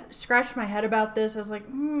kind of scratched my head about this. I was like,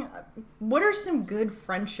 what are some good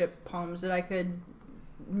friendship poems that I could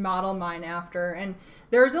model mine after? And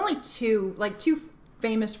there was only two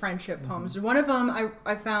famous friendship poems. One of them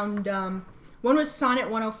I found, one was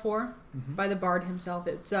Sonnet 104 by the Bard himself.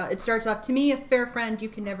 It starts off, to me, a fair friend, you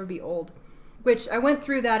can never be old. Which I went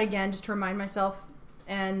through that again just to remind myself.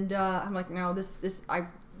 And I'm like, no,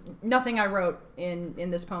 nothing I wrote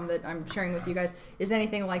in this poem that I'm sharing with you guys is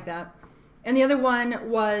anything like that. And the other one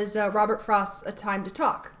was Robert Frost's A Time to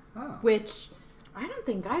Talk, which... I don't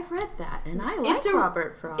think I've read that, and I like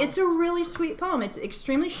Robert Frost. It's a really sweet poem. It's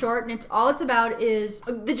extremely short, and all it's about is...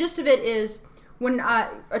 The gist of it is when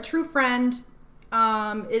a true friend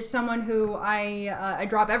is someone who I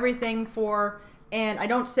drop everything for, and I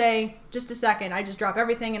don't say, just a second, I just drop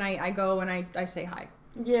everything, and I go and I say hi.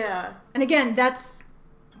 Yeah. And again, that's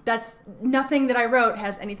nothing that I wrote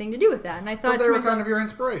has anything to do with that. And I thought So they were kind of your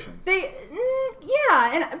inspiration. But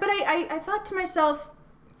I thought to myself,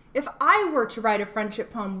 if I were to write a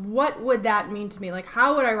friendship poem, what would that mean to me? Like,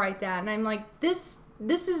 how would I write that? And I'm like, this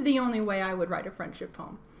is the only way I would write a friendship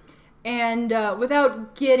poem. And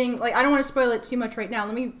without getting, like, I don't want to spoil it too much right now.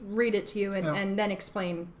 Let me read it to you and then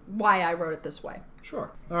explain why I wrote it this way.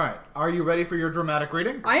 Sure. All right. Are you ready for your dramatic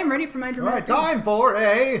reading? I am ready for my All dramatic right. Time for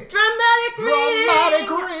a Dramatic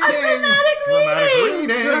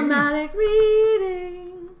reading. Dramatic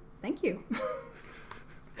reading. Thank you.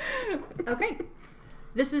 Okay.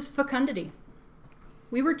 This is Fecundity.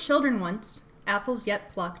 We were children once, apples yet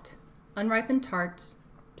plucked, unripened tarts,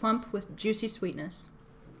 plump with juicy sweetness.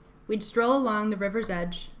 We'd stroll along the river's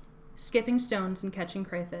edge, skipping stones and catching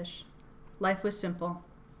crayfish. Life was simple.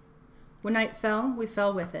 When night fell, we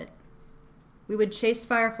fell with it. We would chase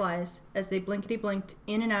fireflies as they blinkety-blinked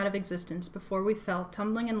in and out of existence before we fell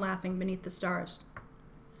tumbling and laughing beneath the stars.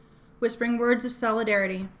 Whispering words of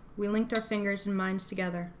solidarity, we linked our fingers and minds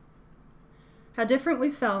together. How different we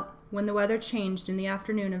felt when the weather changed in the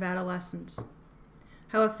afternoon of adolescence.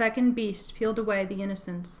 How a fecund beast peeled away the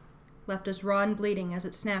innocence, left us raw and bleeding as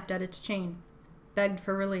it snapped at its chain, begged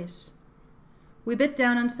for release. We bit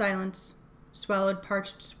down on silence, swallowed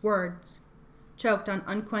parched words, choked on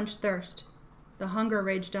unquenched thirst. The hunger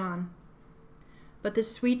raged on. But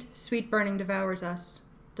this sweet, sweet burning devours us,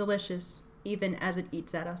 delicious, even as it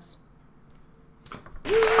eats at us.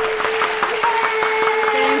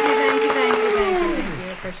 Thank you.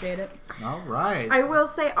 Appreciate it. All right. I will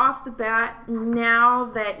say off the bat, now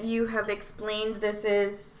that you have explained this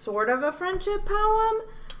is sort of a friendship poem,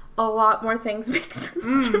 a lot more things make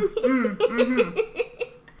sense to me.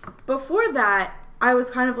 Before that, I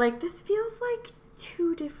was kind of like, this feels like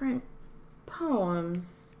two different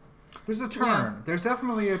poems. There's a turn. Yeah. There's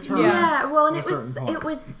definitely a turn. Yeah, well, and it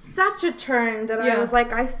was such a turn that I was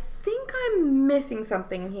like, I think I'm missing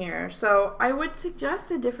something here. So I would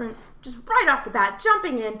suggest a different, just right off the bat,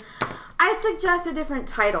 jumping in, I'd suggest a different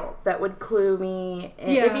title that would clue me.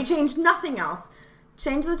 If you changed nothing else,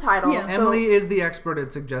 change the title. Yeah. Emily is the expert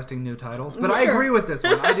at suggesting new titles, but I agree with this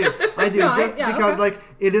one. I do. No, because like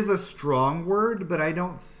it is a strong word, but I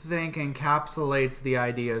don't think encapsulates the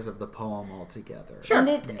ideas of the poem altogether. Sure. And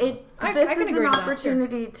this is an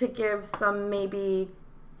opportunity to give some maybe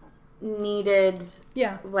needed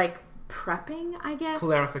like prepping, I guess.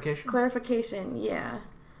 Clarification, yeah.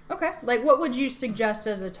 Okay. Like, what would you suggest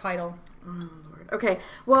as a title? Oh, Lord. Okay.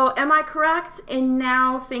 Well, am I correct in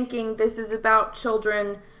now thinking this is about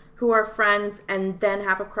children who are friends and then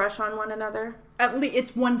have a crush on one another? At least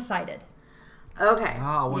it's one-sided. Okay.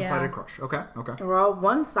 One-sided crush. Okay. We're all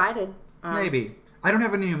one-sided. Maybe. I don't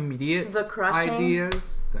have any immediate The crushing.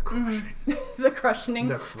 ideas. The crushing. The crushing.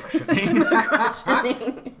 The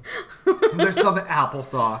crushing. There's something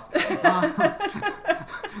applesauce.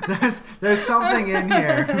 There's something in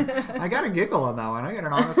here. I got a giggle on that one. I got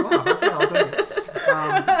an honest laugh. Okay, I'll take it.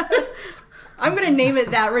 I'm going to name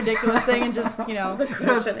it that ridiculous thing and just,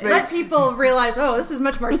 let people realize, oh, this is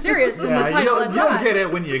much more serious than the title at you'll get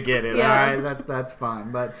it when you get it. Yeah. All right, that's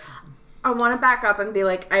fine. But I want to back up and be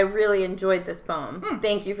like, I really enjoyed this poem.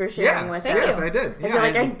 Thank you for sharing with us. Yes, I did. I feel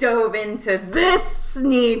like I dove into this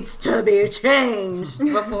needs to be changed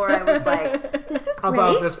before I was like, this is great.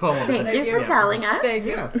 About this poem. Thank you for telling us. Thank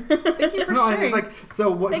you. Yes. Thank you for sharing.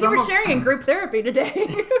 Thank you for sharing in group therapy today.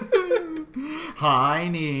 Hi,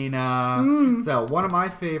 Nina. So one of my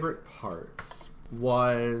favorite parts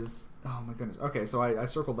was... Oh my goodness. Okay, so I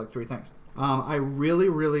circled like 3 things. I really,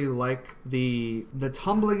 really like the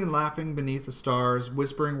tumbling and laughing beneath the stars,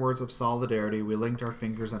 whispering words of solidarity. We linked our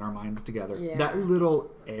fingers and our minds together. Yeah. That little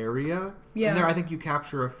area. Yeah. And there, I think you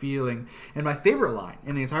capture a feeling. And my favorite line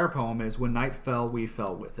in the entire poem is, "When night fell, we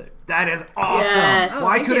fell with it." That is awesome. Yes.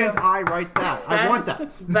 Why thank couldn't you. I write that? I want that.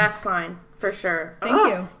 Best line, for sure. Thank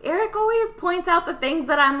you. Eric always points out the things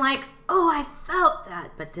that I'm like, oh, I felt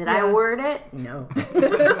that, but did I word it? No.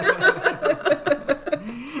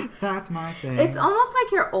 That's my thing. It's almost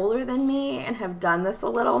like you're older than me and have done this a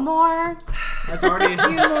little more. That's already... A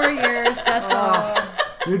few more years, that's all.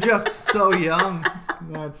 You're just so young.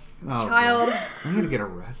 That's... Oh, Child. God. I'm going to get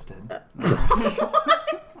arrested.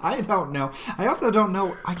 I don't know. I also don't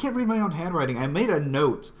know. I can't read my own handwriting. I made a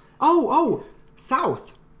note. Oh,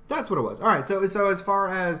 South. That's what it was. All right, so as far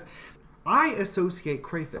as... I associate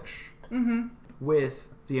crayfish with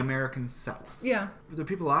the American South. Yeah. The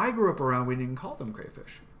people I grew up around, we didn't call them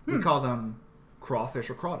crayfish. We call them crawfish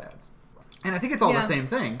or crawdads. And I think it's all the same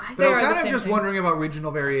thing. But I was kind of just wondering about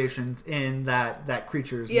regional variations in that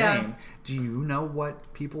creature's name. Do you know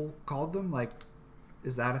what people called them? Like,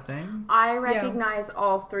 is that a thing? I recognize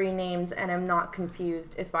all 3 names and am not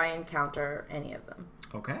confused if I encounter any of them.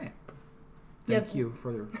 Okay. Thank you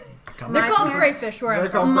for the comment. They're called crayfish where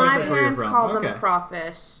I'm from. My parents called them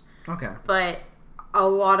crawfish. Okay. But a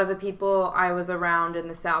lot of the people I was around in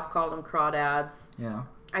the South called them crawdads. Yeah.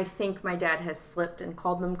 I think my dad has slipped and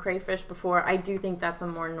called them crayfish before. I do think that's a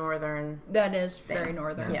more northern... That is very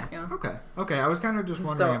northern. Yeah. Okay. I was kind of just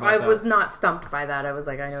wondering about that. I was not stumped by that. I was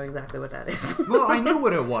like, I know exactly what that is. Well, I knew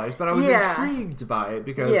what it was, but I was intrigued by it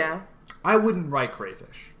because I wouldn't write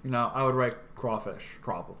crayfish. I would write crawfish,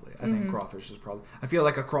 probably. I think crawfish is probably... I feel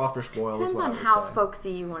like a crawfish boil is what I would say. Depends on how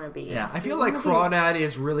folksy you want to be. Yeah, I feel like crawdad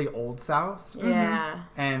is really Old South. Yeah.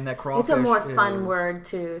 And that crawfish It's a more fun word,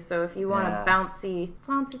 too. So if you want a bouncy,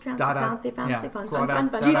 fun. Do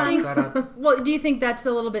you think that's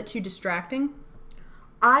a little bit too distracting?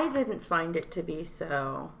 I didn't find it to be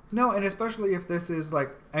so. No, and especially if this is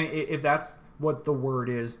like... if that's what the word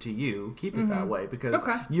is to you, keep it that way because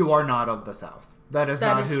you are not of the South. That is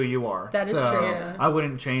not who you are. That is true. Yeah. I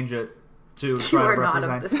wouldn't change it to You try are to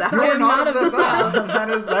represent. not of the South. You are not of the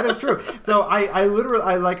South. that is true. So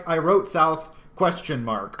I wrote South ?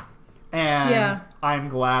 And I'm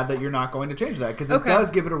glad that you're not going to change that because it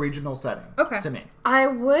does give it a regional setting to me. I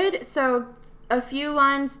would, so a few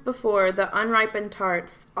lines before the unripened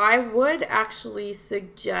tarts, I would actually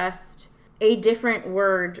suggest a different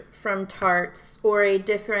word from tarts or a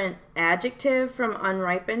different adjective from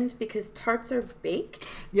unripened because tarts are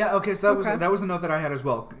baked. Yeah, okay, so that was a note that I had as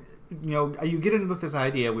well. You get in with this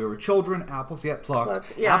idea. We were children, apples yet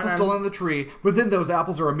plucked. Apples still on the tree, but then those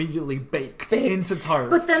apples are immediately baked into tarts.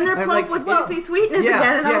 But then they're plucked with juicy sweetness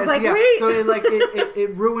again, and I was like, wait. So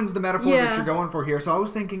it ruins the metaphor that you're going for here. So I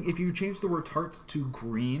was thinking if you change the word tarts to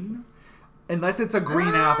green... Unless it's a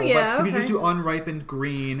green apple. But if you just do unripened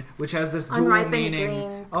green, which has this dual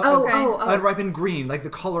meaning. Unripened green, like the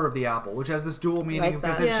color of the apple, which has this dual meaning.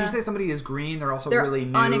 Because if you say somebody is green, they're also really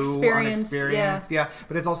new, unexperienced. Yeah.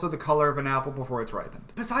 But it's also the color of an apple before it's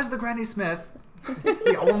ripened. Besides the Granny Smith, it's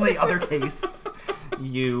the only other case.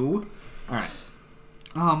 All right.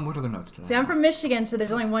 What other notes did I have? See, I'm from Michigan, so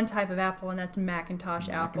there's only one type of apple, and that's Macintosh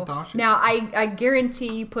apple. Macintosh? Now, I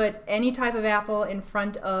guarantee you put any type of apple in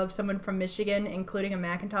front of someone from Michigan, including a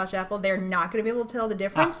Macintosh apple, they're not going to be able to tell the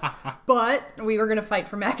difference, but we were going to fight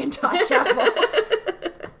for Macintosh apples.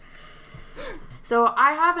 So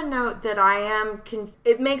I have a note that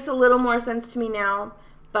it makes a little more sense to me now,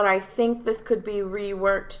 but I think this could be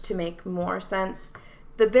reworked to make more sense.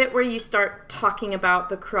 The bit where you start talking about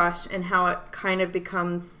the crush and how it kind of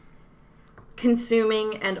becomes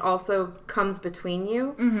consuming and also comes between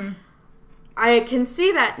you. Mm-hmm. I can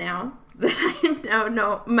see that now that I now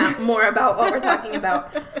know more about what we're talking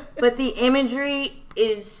about. But the imagery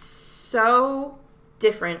is so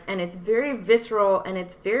different, and it's very visceral, and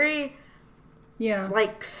it's very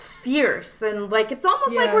like fierce, and like it's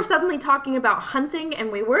almost like we're suddenly talking about hunting,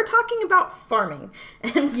 and we were talking about farming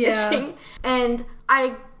and fishing. And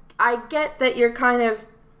I get that you're kind of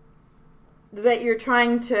you're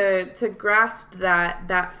trying to grasp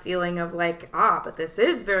that feeling of like, but this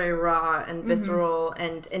is very raw and visceral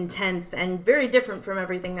and intense and very different from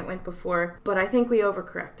everything that went before. But I think we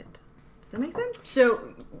overcorrected. Does that make sense?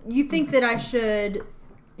 So you think that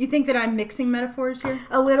you think that I'm mixing metaphors here?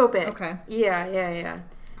 A little bit. Okay. Yeah.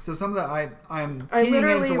 So some of that I'm keying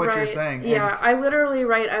into what you're saying. Yeah, I literally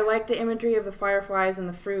write, I like the imagery of the fireflies and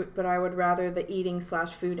the fruit, but I would rather the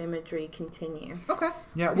eating/food imagery continue. Okay.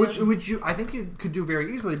 Yeah, which I think you could do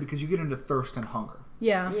very easily because you get into thirst and hunger.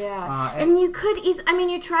 Yeah. Yeah. And you could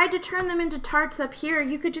you tried to turn them into tarts up here.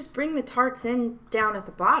 You could just bring the tarts in down at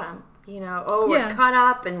the bottom. You know, we're cut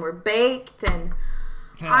up and we're baked and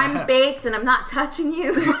I'm baked and I'm not touching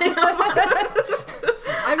you.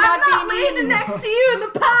 I'm not laying next to you in the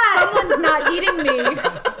pie. Someone's not eating me.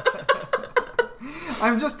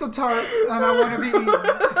 I'm just a tart and I want to be eaten.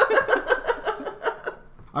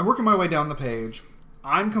 I'm working my way down the page.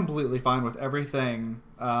 I'm completely fine with everything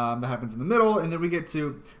that happens in the middle, and then we get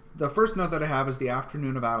to the first note that I have is the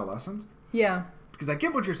afternoon of adolescence. Yeah. Because I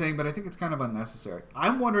get what you're saying, but I think it's kind of unnecessary.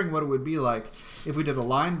 I'm wondering what it would be like if we did a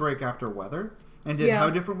line break after weather and did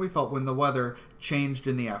how different we felt when the weather changed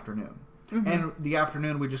in the afternoon. Mm-hmm. And the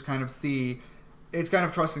afternoon, we just kind of see, it's kind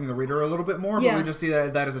of trusting the reader a little bit more, but we just see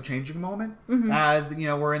that as a changing moment. Mm-hmm. As,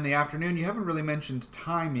 we're in the afternoon. You haven't really mentioned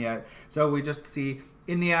time yet, so we just see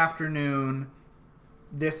in the afternoon,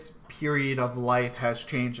 this period of life has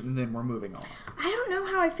changed, and then we're moving on. I don't know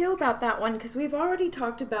how I feel about that one, because we've already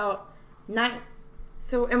talked about night.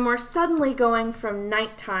 So, and we're suddenly going from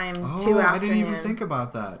nighttime to afternoon. I didn't even think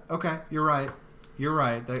about that. Okay, you're right. You're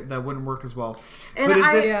right. That wouldn't work as well. And but is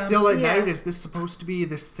this still at night? Is this supposed to be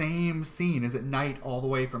the same scene? Is it night all the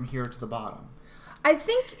way from here to the bottom? I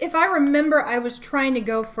think if I remember, I was trying to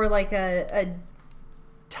go for like a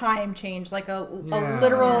time change, like a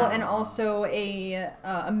literal and also a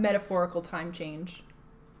metaphorical time change.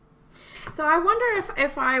 So I wonder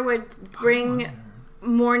if I would bring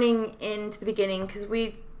morning into the beginning, because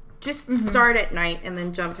we just start at night and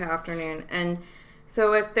then jump to afternoon. And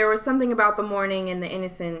so if there was something about the morning in the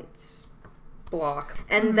innocence block,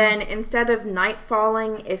 and then instead of night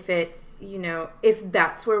falling, if it's, if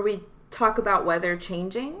that's where we talk about weather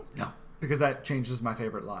changing. No, because that changes my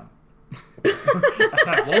favorite line.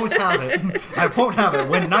 I won't have it. I won't have it.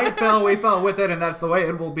 When night fell, we fell with it, and that's the way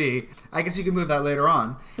it will be. I guess you can move that later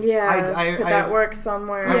on. Yeah, could that work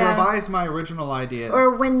somewhere? I revised my original idea.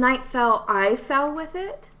 Or when night fell, I fell with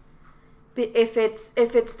it. If it's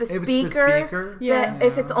the speaker,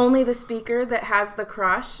 if it's only the speaker that has the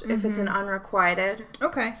crush, if it's an unrequited.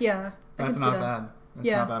 Okay, yeah. That's not bad. That's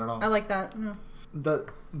not bad at all. I like that. Yeah.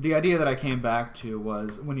 The idea that I came back to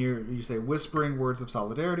was when you say whispering words of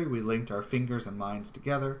solidarity, we linked our fingers and minds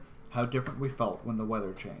together, how different we felt when the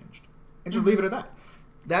weather changed. And just leave it at that.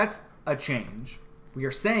 That's a change. We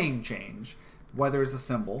are saying change. Weather is a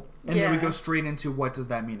symbol. And then we go straight into what does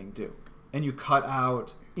that meaning do? And you cut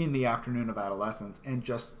out in the afternoon of adolescence and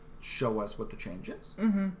just show us what the change is.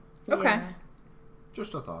 Mm-hmm. Okay. Yeah.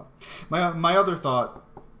 Just a thought. My other thought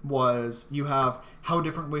was you have how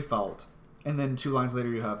different we felt. And then 2 lines later,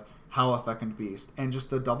 you have how a fecund beast. And just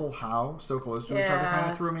the double how so close to each other kind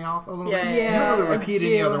of threw me off a little bit. You don't really repeat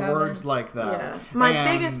any other words like that. Yeah.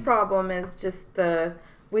 My biggest problem is just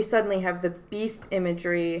we suddenly have the beast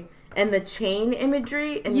imagery and the chain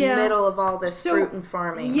imagery in the middle of all this fruit and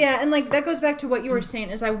farming. Yeah, and that goes back to what you were saying,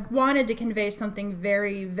 is I wanted to convey something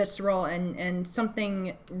very visceral and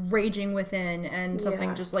something raging within and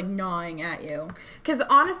something just gnawing at you. Because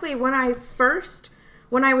honestly, when I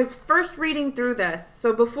was first reading through this,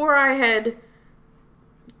 so before I had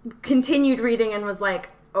continued reading and was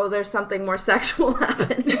like, oh, there's something more sexual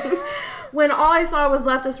happening. When all I saw was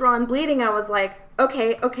Leftist raw and bleeding, I was like,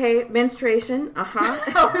 okay, menstruation,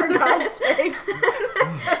 Oh, for God's sakes.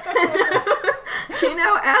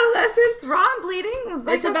 Adolescence, raw and bleeding.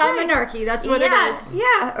 It's about monarchy, that's what it is.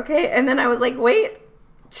 Yeah, okay. And then I was like, wait,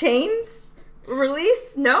 chains?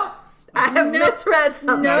 Release? Nope. I have misread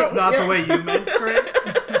something. That's not the way you menstruate.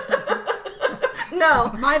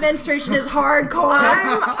 No. My menstruation is hardcore.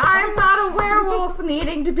 I'm not a werewolf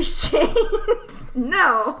needing to be shamed.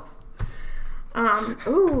 No.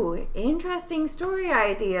 Ooh, interesting story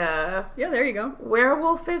idea. Yeah, there you go.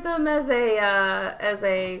 Werewolfism as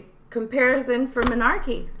a comparison for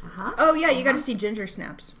monarchy. Uh-huh. Oh yeah, you got to see Ginger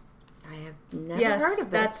Snaps. I have never heard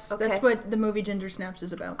of this. That's what the movie Ginger Snaps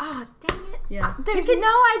is about. Oh, dang it. Yeah. There's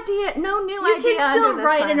no new You idea. can still under the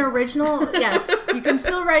write sun. an original. Yes, you can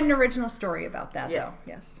still write an original story about that, though.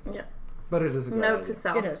 Yes. Yeah. But it is a good Note idea. to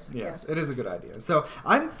self. It is. Yes, it is a good idea. So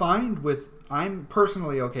I'm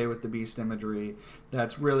personally okay with the beast imagery.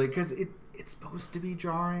 That's really, because it's supposed to be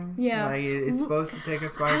jarring. Yeah. Like, it's supposed to take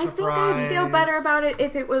us by I surprise. think I'd feel better about it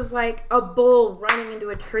if it was like a bull running into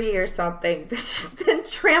a tree or something than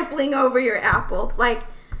trampling over your apples. Like,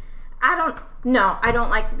 I don't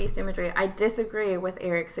like the beast imagery. I disagree with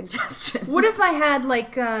Eric's suggestion. What if I had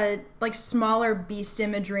like smaller beast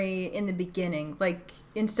imagery in the beginning? Like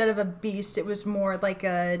instead of a beast, it was more like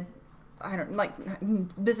a, I don't like.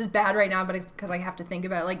 This is bad right now, but it's because I have to think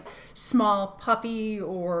about it. Like small puppy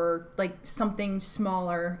or like something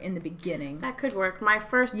smaller in the beginning. That could work. My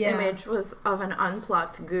first image was of an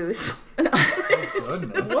unplucked goose. Oh,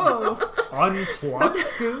 goodness. Whoa! Unplucked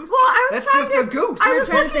goose? Well, I was That's trying just to, a goose. I was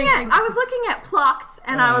trying to looking think, at I was looking at plucked,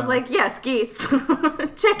 and I was like, yes, geese,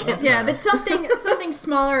 chicken. Yeah, but something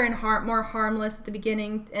smaller and more harmless at the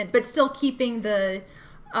beginning, but still keeping the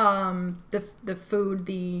food,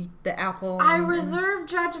 the apple. I reserve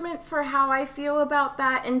judgment for how I feel about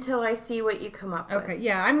that until I see what you come up with. Okay,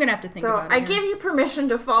 yeah, I'm gonna have to think So about it. I give you permission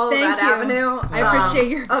to follow Thank that you. avenue. I appreciate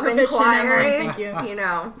your of permission, inquiry. Emily. Thank you. You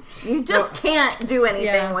know, you just can't do anything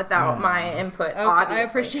Yeah. without my input. Okay, Obviously, I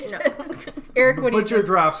appreciate you know. it. Eric, what do you Put your think?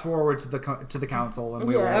 drafts forward to the council, and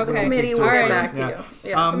we will. Yeah, we will okay. see Committee to will it. get Alright. back to Yeah. you.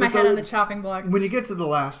 Yeah. Put my so head on the chopping block. when you get to the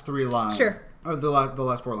last three lines, Sure. or the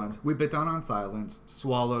last four lines, we bit down on silence,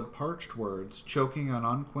 swallowed parched words, choking on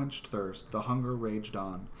unquenched thirst, the hunger raged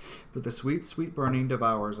on. But the sweet, sweet burning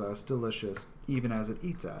devours us, delicious, even as it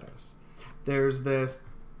eats at us. There's this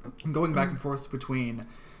going back and forth between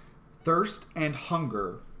thirst and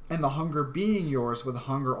the hunger being yours, with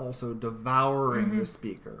hunger also devouring the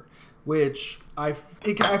speaker. Which I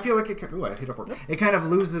feel like it kind of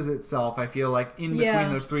loses itself. I feel like in between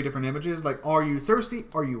those three different images, like, are you thirsty?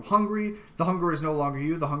 Are you hungry? The hunger is no longer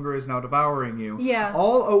you. The hunger is now devouring you. Yeah.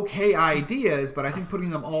 All okay ideas, but I think putting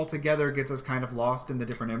them all together gets us kind of lost in the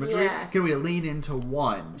different imagery. Yes. Can we lean into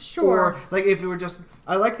one? Sure. Or like if it were just,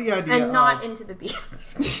 I like the idea And not of, into the beast.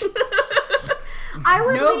 I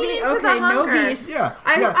would lean into the hunger. no beast. yeah.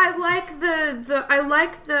 I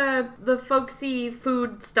like the folksy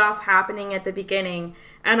food stuff happening at the beginning,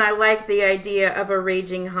 and I like the idea of a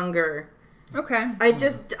raging hunger. Okay.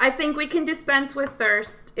 I think we can dispense with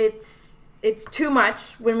thirst. It's too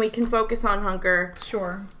much when we can focus on hunger.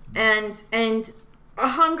 Sure. And a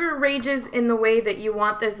hunger rages in the way that you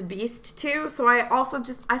want this beast to. So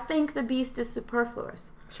I think the beast is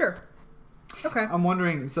superfluous. Sure. Okay. I'm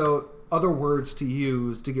wondering, so other words to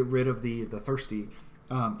use to get rid of the thirsty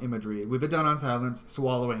imagery. We've been done on silence,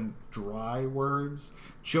 swallowing dry words,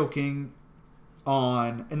 choking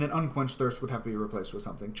on, and then unquenched thirst would have to be replaced with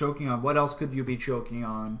something. Choking on, what else could you be choking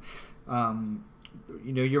on?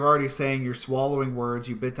 You're already saying you're swallowing words,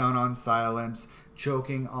 you bit down on silence,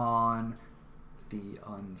 choking on the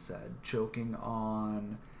unsaid, choking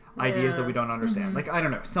on ideas that we don't understand. Like, I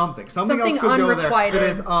don't know, something else could go there that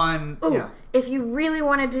is on. Ooh, Yeah. if you really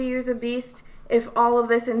wanted to use a beast, if all of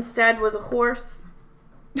this instead was a horse.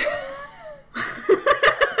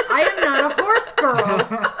 I am not a horse girl.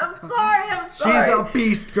 I'm sorry. She's a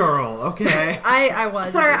beast girl, okay? I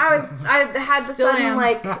was. Sorry, I had the Still sudden, am.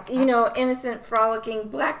 like, innocent, frolicking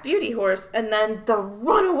black beauty horse, and then the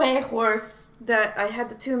runaway horse that I had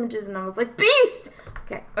the two images, and I was like, beast!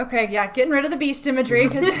 Okay. Okay, yeah, getting rid of the beast imagery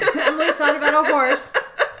because Emily thought about a horse.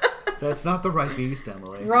 That's not the right beast,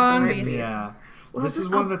 Emily. Wrong Right. beast. Yeah. Well, this is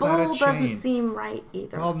just one a that's bull on a doesn't chain. seem right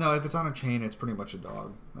either. Well, no, if it's on a chain, it's pretty much a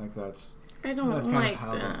dog. Like, that's I don't that's kind of like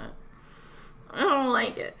how that. I don't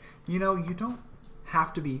like it. You don't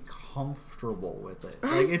have to be comfortable with it.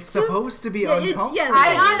 Like, it's just- supposed to be uncomfortable. yeah,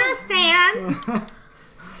 I understand.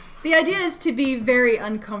 The idea is to be very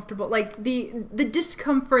uncomfortable, like the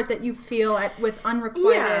discomfort that you feel with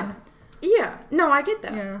unrequited. Yeah. No, I get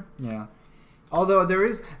that. Yeah. Yeah. Although there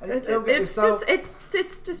is, It's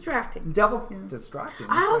distracting. devil's distracting.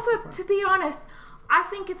 I also, to be honest, I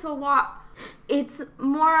think it's a lot. It's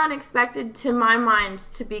more unexpected to my mind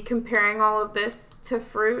to be comparing all of this to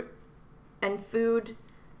fruit and food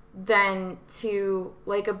than to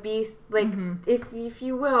like a beast, like if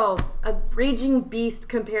you will, a raging beast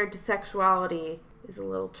compared to sexuality is a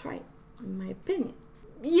little trite. in my opinion.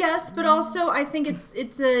 Yes, but also I think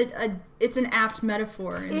it's an apt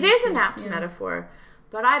metaphor. It is an apt metaphor,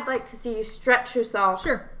 but I'd like to see you stretch yourself.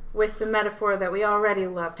 Sure. With the metaphor that we already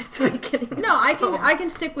loved at the beginning. No, I can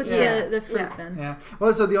stick with the fruit then. Yeah.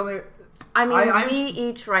 Well, so the only. I mean, we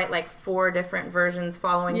each write like 4 different versions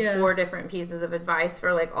following 4 different pieces of advice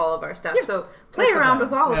for like all of our stuff. Yeah. So play around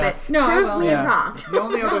with all of it. No, prove me wrong. The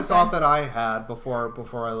only other thought that I had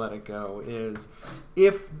before I let it go is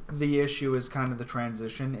if the issue is kind of the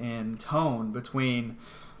transition in tone between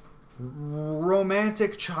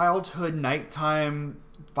romantic childhood nighttime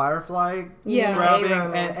firefly grabbing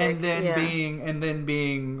and then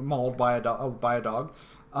being mauled by a dog.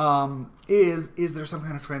 Is there some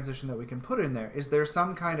kind of transition that we can put in there? Is there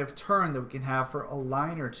some kind of turn that we can have for a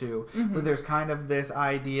line or two where there's kind of this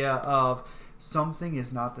idea of something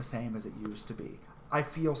is not the same as it used to be? I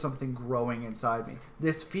feel something growing inside me.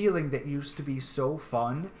 This feeling that used to be so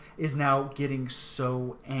fun is now getting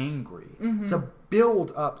so angry. It's a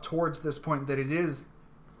build up towards this point that it is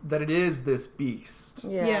this beast.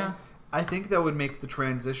 Yeah. I think that would make the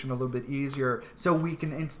transition a little bit easier, so we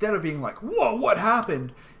can, instead of being like, whoa, what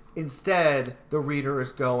happened? Instead, the reader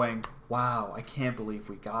is going, wow, I can't believe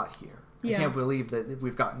we got here. I can't believe that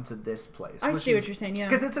we've gotten to this place. I see what you're saying, yeah.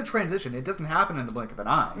 Because it's a transition. It doesn't happen in the blink of an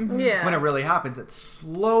eye. Yeah. When it really happens, it's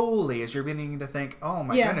slowly, as you're beginning to think, oh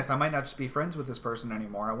my goodness, I might not just be friends with this person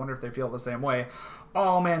anymore. I wonder if they feel the same way.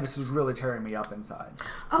 Oh man, this is really tearing me up inside.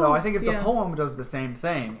 So I think if the poem does the same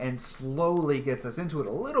thing and slowly gets us into it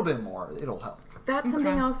a little bit more, it'll help. That's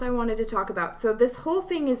something else I wanted to talk about. So this whole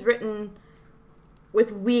thing is written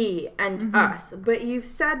with we and us, but you've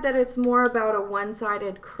said that it's more about a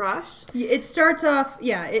one-sided crush. It starts off,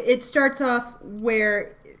 it starts off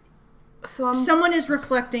where someone is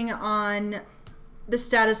reflecting on the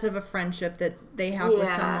status of a friendship that they have with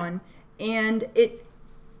someone, and it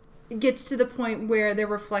gets to the point where they're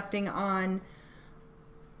reflecting on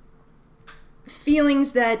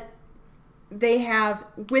feelings that they have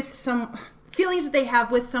with someone,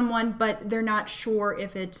 but they're not sure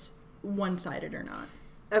if it's one-sided or not.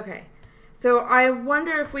 Okay. So I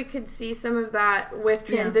wonder if we could see some of that with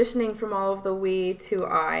transitioning from all of the we to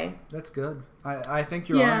I. That's good. I think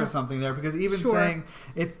you're onto something there, because even saying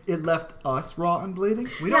it left us raw and bleeding,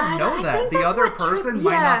 we don't know that. The other person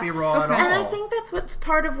might not be raw at all. And I think that's what's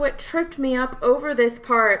part of what tripped me up over this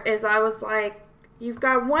part is I was like, you've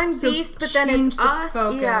got one beast, but then it's us.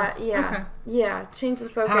 Focus. Yeah, change the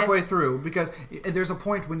focus. Halfway through, because there's a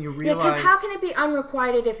point when you realize... because how can it be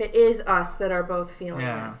unrequited if it is us that are both feeling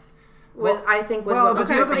this? I think was but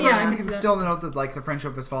the other person can still know that like the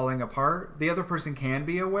friendship is falling apart. The other person can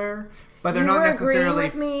be aware, but they're not necessarily agreeing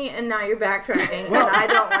with me, and now you're backtracking. and I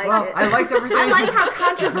don't like it. I liked everything. I like how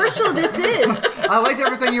controversial this is. I liked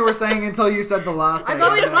everything you were saying until you said the last thing. I've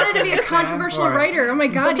always wanted to be a controversial writer. Oh my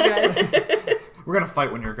god, you guys. We're gonna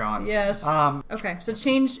fight when you're gone. Yes. Okay, so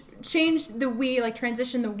change the we, like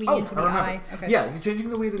transition the we into the I. Okay. Yeah, changing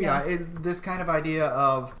the we to the I. This kind of idea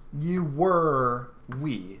of you were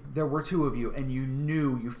we. There were two of you, and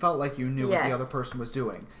you felt like you knew what the other person was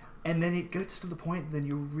doing. And then it gets to the point, then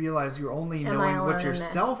you realize you're only knowing what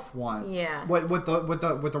yourself wants. Yeah. What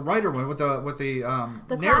the writer wants, what the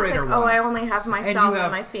narrator classic, wants. I only have myself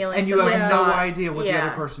and my feelings. And you have no idea what the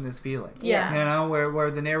other person is feeling. Yeah. You know,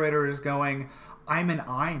 where the narrator is going, I'm an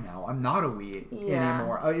I now. I'm not a we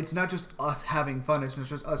anymore. It's not just us having fun. It's not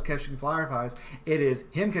just us catching fireflies. It is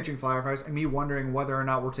him catching fireflies and me wondering whether or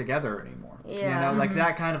not we're together anymore. Yeah. You know, like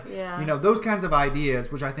that kind of, you know, those kinds of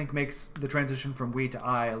ideas, which I think makes the transition from we to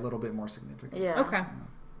I a little bit more significant. Yeah. Okay.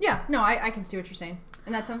 Yeah. No, I can see what you're saying.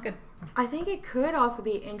 And that sounds good. I think it could also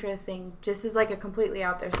be interesting, just as like a completely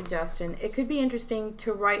out there suggestion, it could be interesting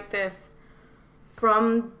to write this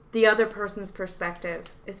from the other person's perspective,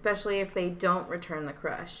 especially if they don't return the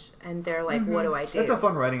crush and they're like, what do I do? It's a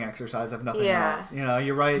fun writing exercise, if nothing else. You know,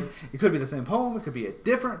 you write, it could be the same poem, it could be a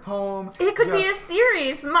different poem. It could be a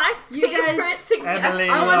series. My favorite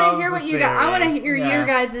suggestion. I want to hear what you guys, I want to hear your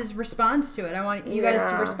guys' response to it. I want you guys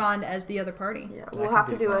to respond as the other party. Yeah, we'll have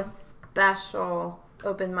to do a special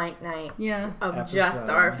open mic night of episode. Just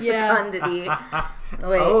our fecundity.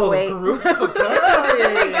 Group fecundity.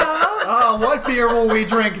 There we go. Oh, what beer will we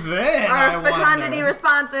drink then? Our fecundity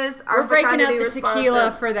responses. We're breaking out the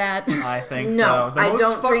tequila for that. I think so. No, I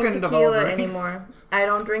don't drink tequila anymore. I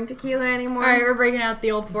don't drink tequila anymore. All right, we're breaking out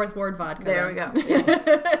the old Fourth Ward vodka. There we go.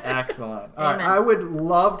 Yes. Excellent. All right, I would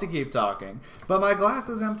love to keep talking, but my glass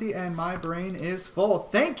is empty and my brain is full.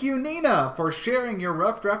 Thank you, Nina, for sharing your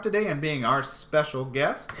rough draft today and being our special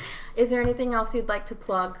guest. Is there anything else you'd like to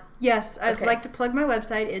plug? Yes, I'd Okay. like to plug my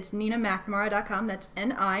website. It's ninamcnamara.com. That's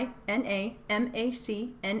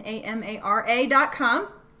NINAMACNAMARA.com.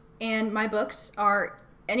 And my books are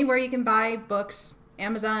anywhere you can buy books,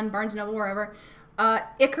 Amazon, Barnes & Noble, wherever.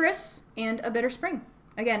 Icarus and A Bitter Spring.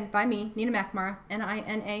 Again, by me, Nina McNamara,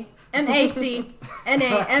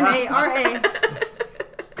 NINAMACNAMARA.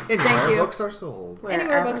 Anywhere you. books are sold. Anywhere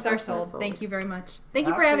Wherever books are sold. Thank you very much. Thank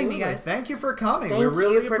you for having me, Absolutely. guys. Thank you for coming. Thank we you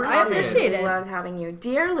really for appreciate coming. it. appreciate it. We loved having you.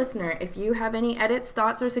 Dear listener, if you have any edits,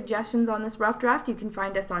 thoughts, or suggestions on this rough draft, you can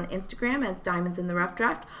find us on Instagram as Diamonds in the Rough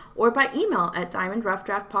Draft or by email at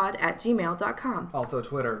diamondroughdraftpod@gmail.com. Also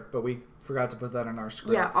Twitter, but we forgot to put that in our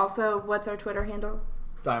script. Yeah, also, what's our Twitter handle?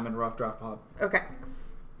 Diamond Rough Draft Pod. Okay.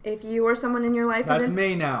 If you or someone in your life That's is in...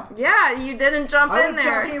 me now. Yeah, you didn't jump I in was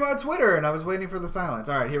there. talking about Twitter, and I was waiting for the silence.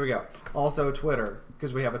 All right, here we go. Also Twitter,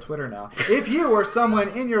 because we have a Twitter now. If you or someone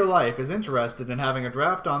in your life is interested in having a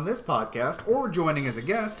draft on this podcast or joining as a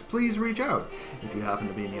guest, please reach out. If you happen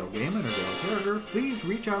to be Neil Gaiman or Dale Carragher, please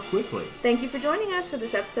reach out quickly. Thank you for joining us for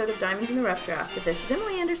this episode of Diamonds in the Rough Draft. This is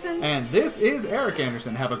Emily Anderson. And this is Eric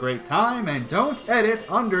Anderson. Have a great time, and don't edit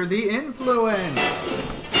under the influence.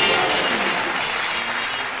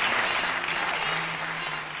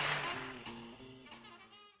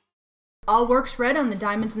 All works read on the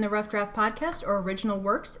Diamonds in the Rough Draft podcast are original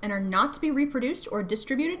works and are not to be reproduced or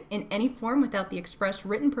distributed in any form without the express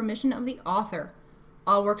written permission of the author.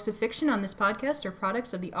 All works of fiction on this podcast are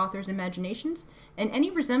products of the author's imaginations, and any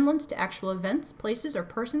resemblance to actual events, places, or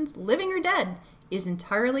persons, living or dead, is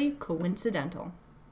entirely coincidental.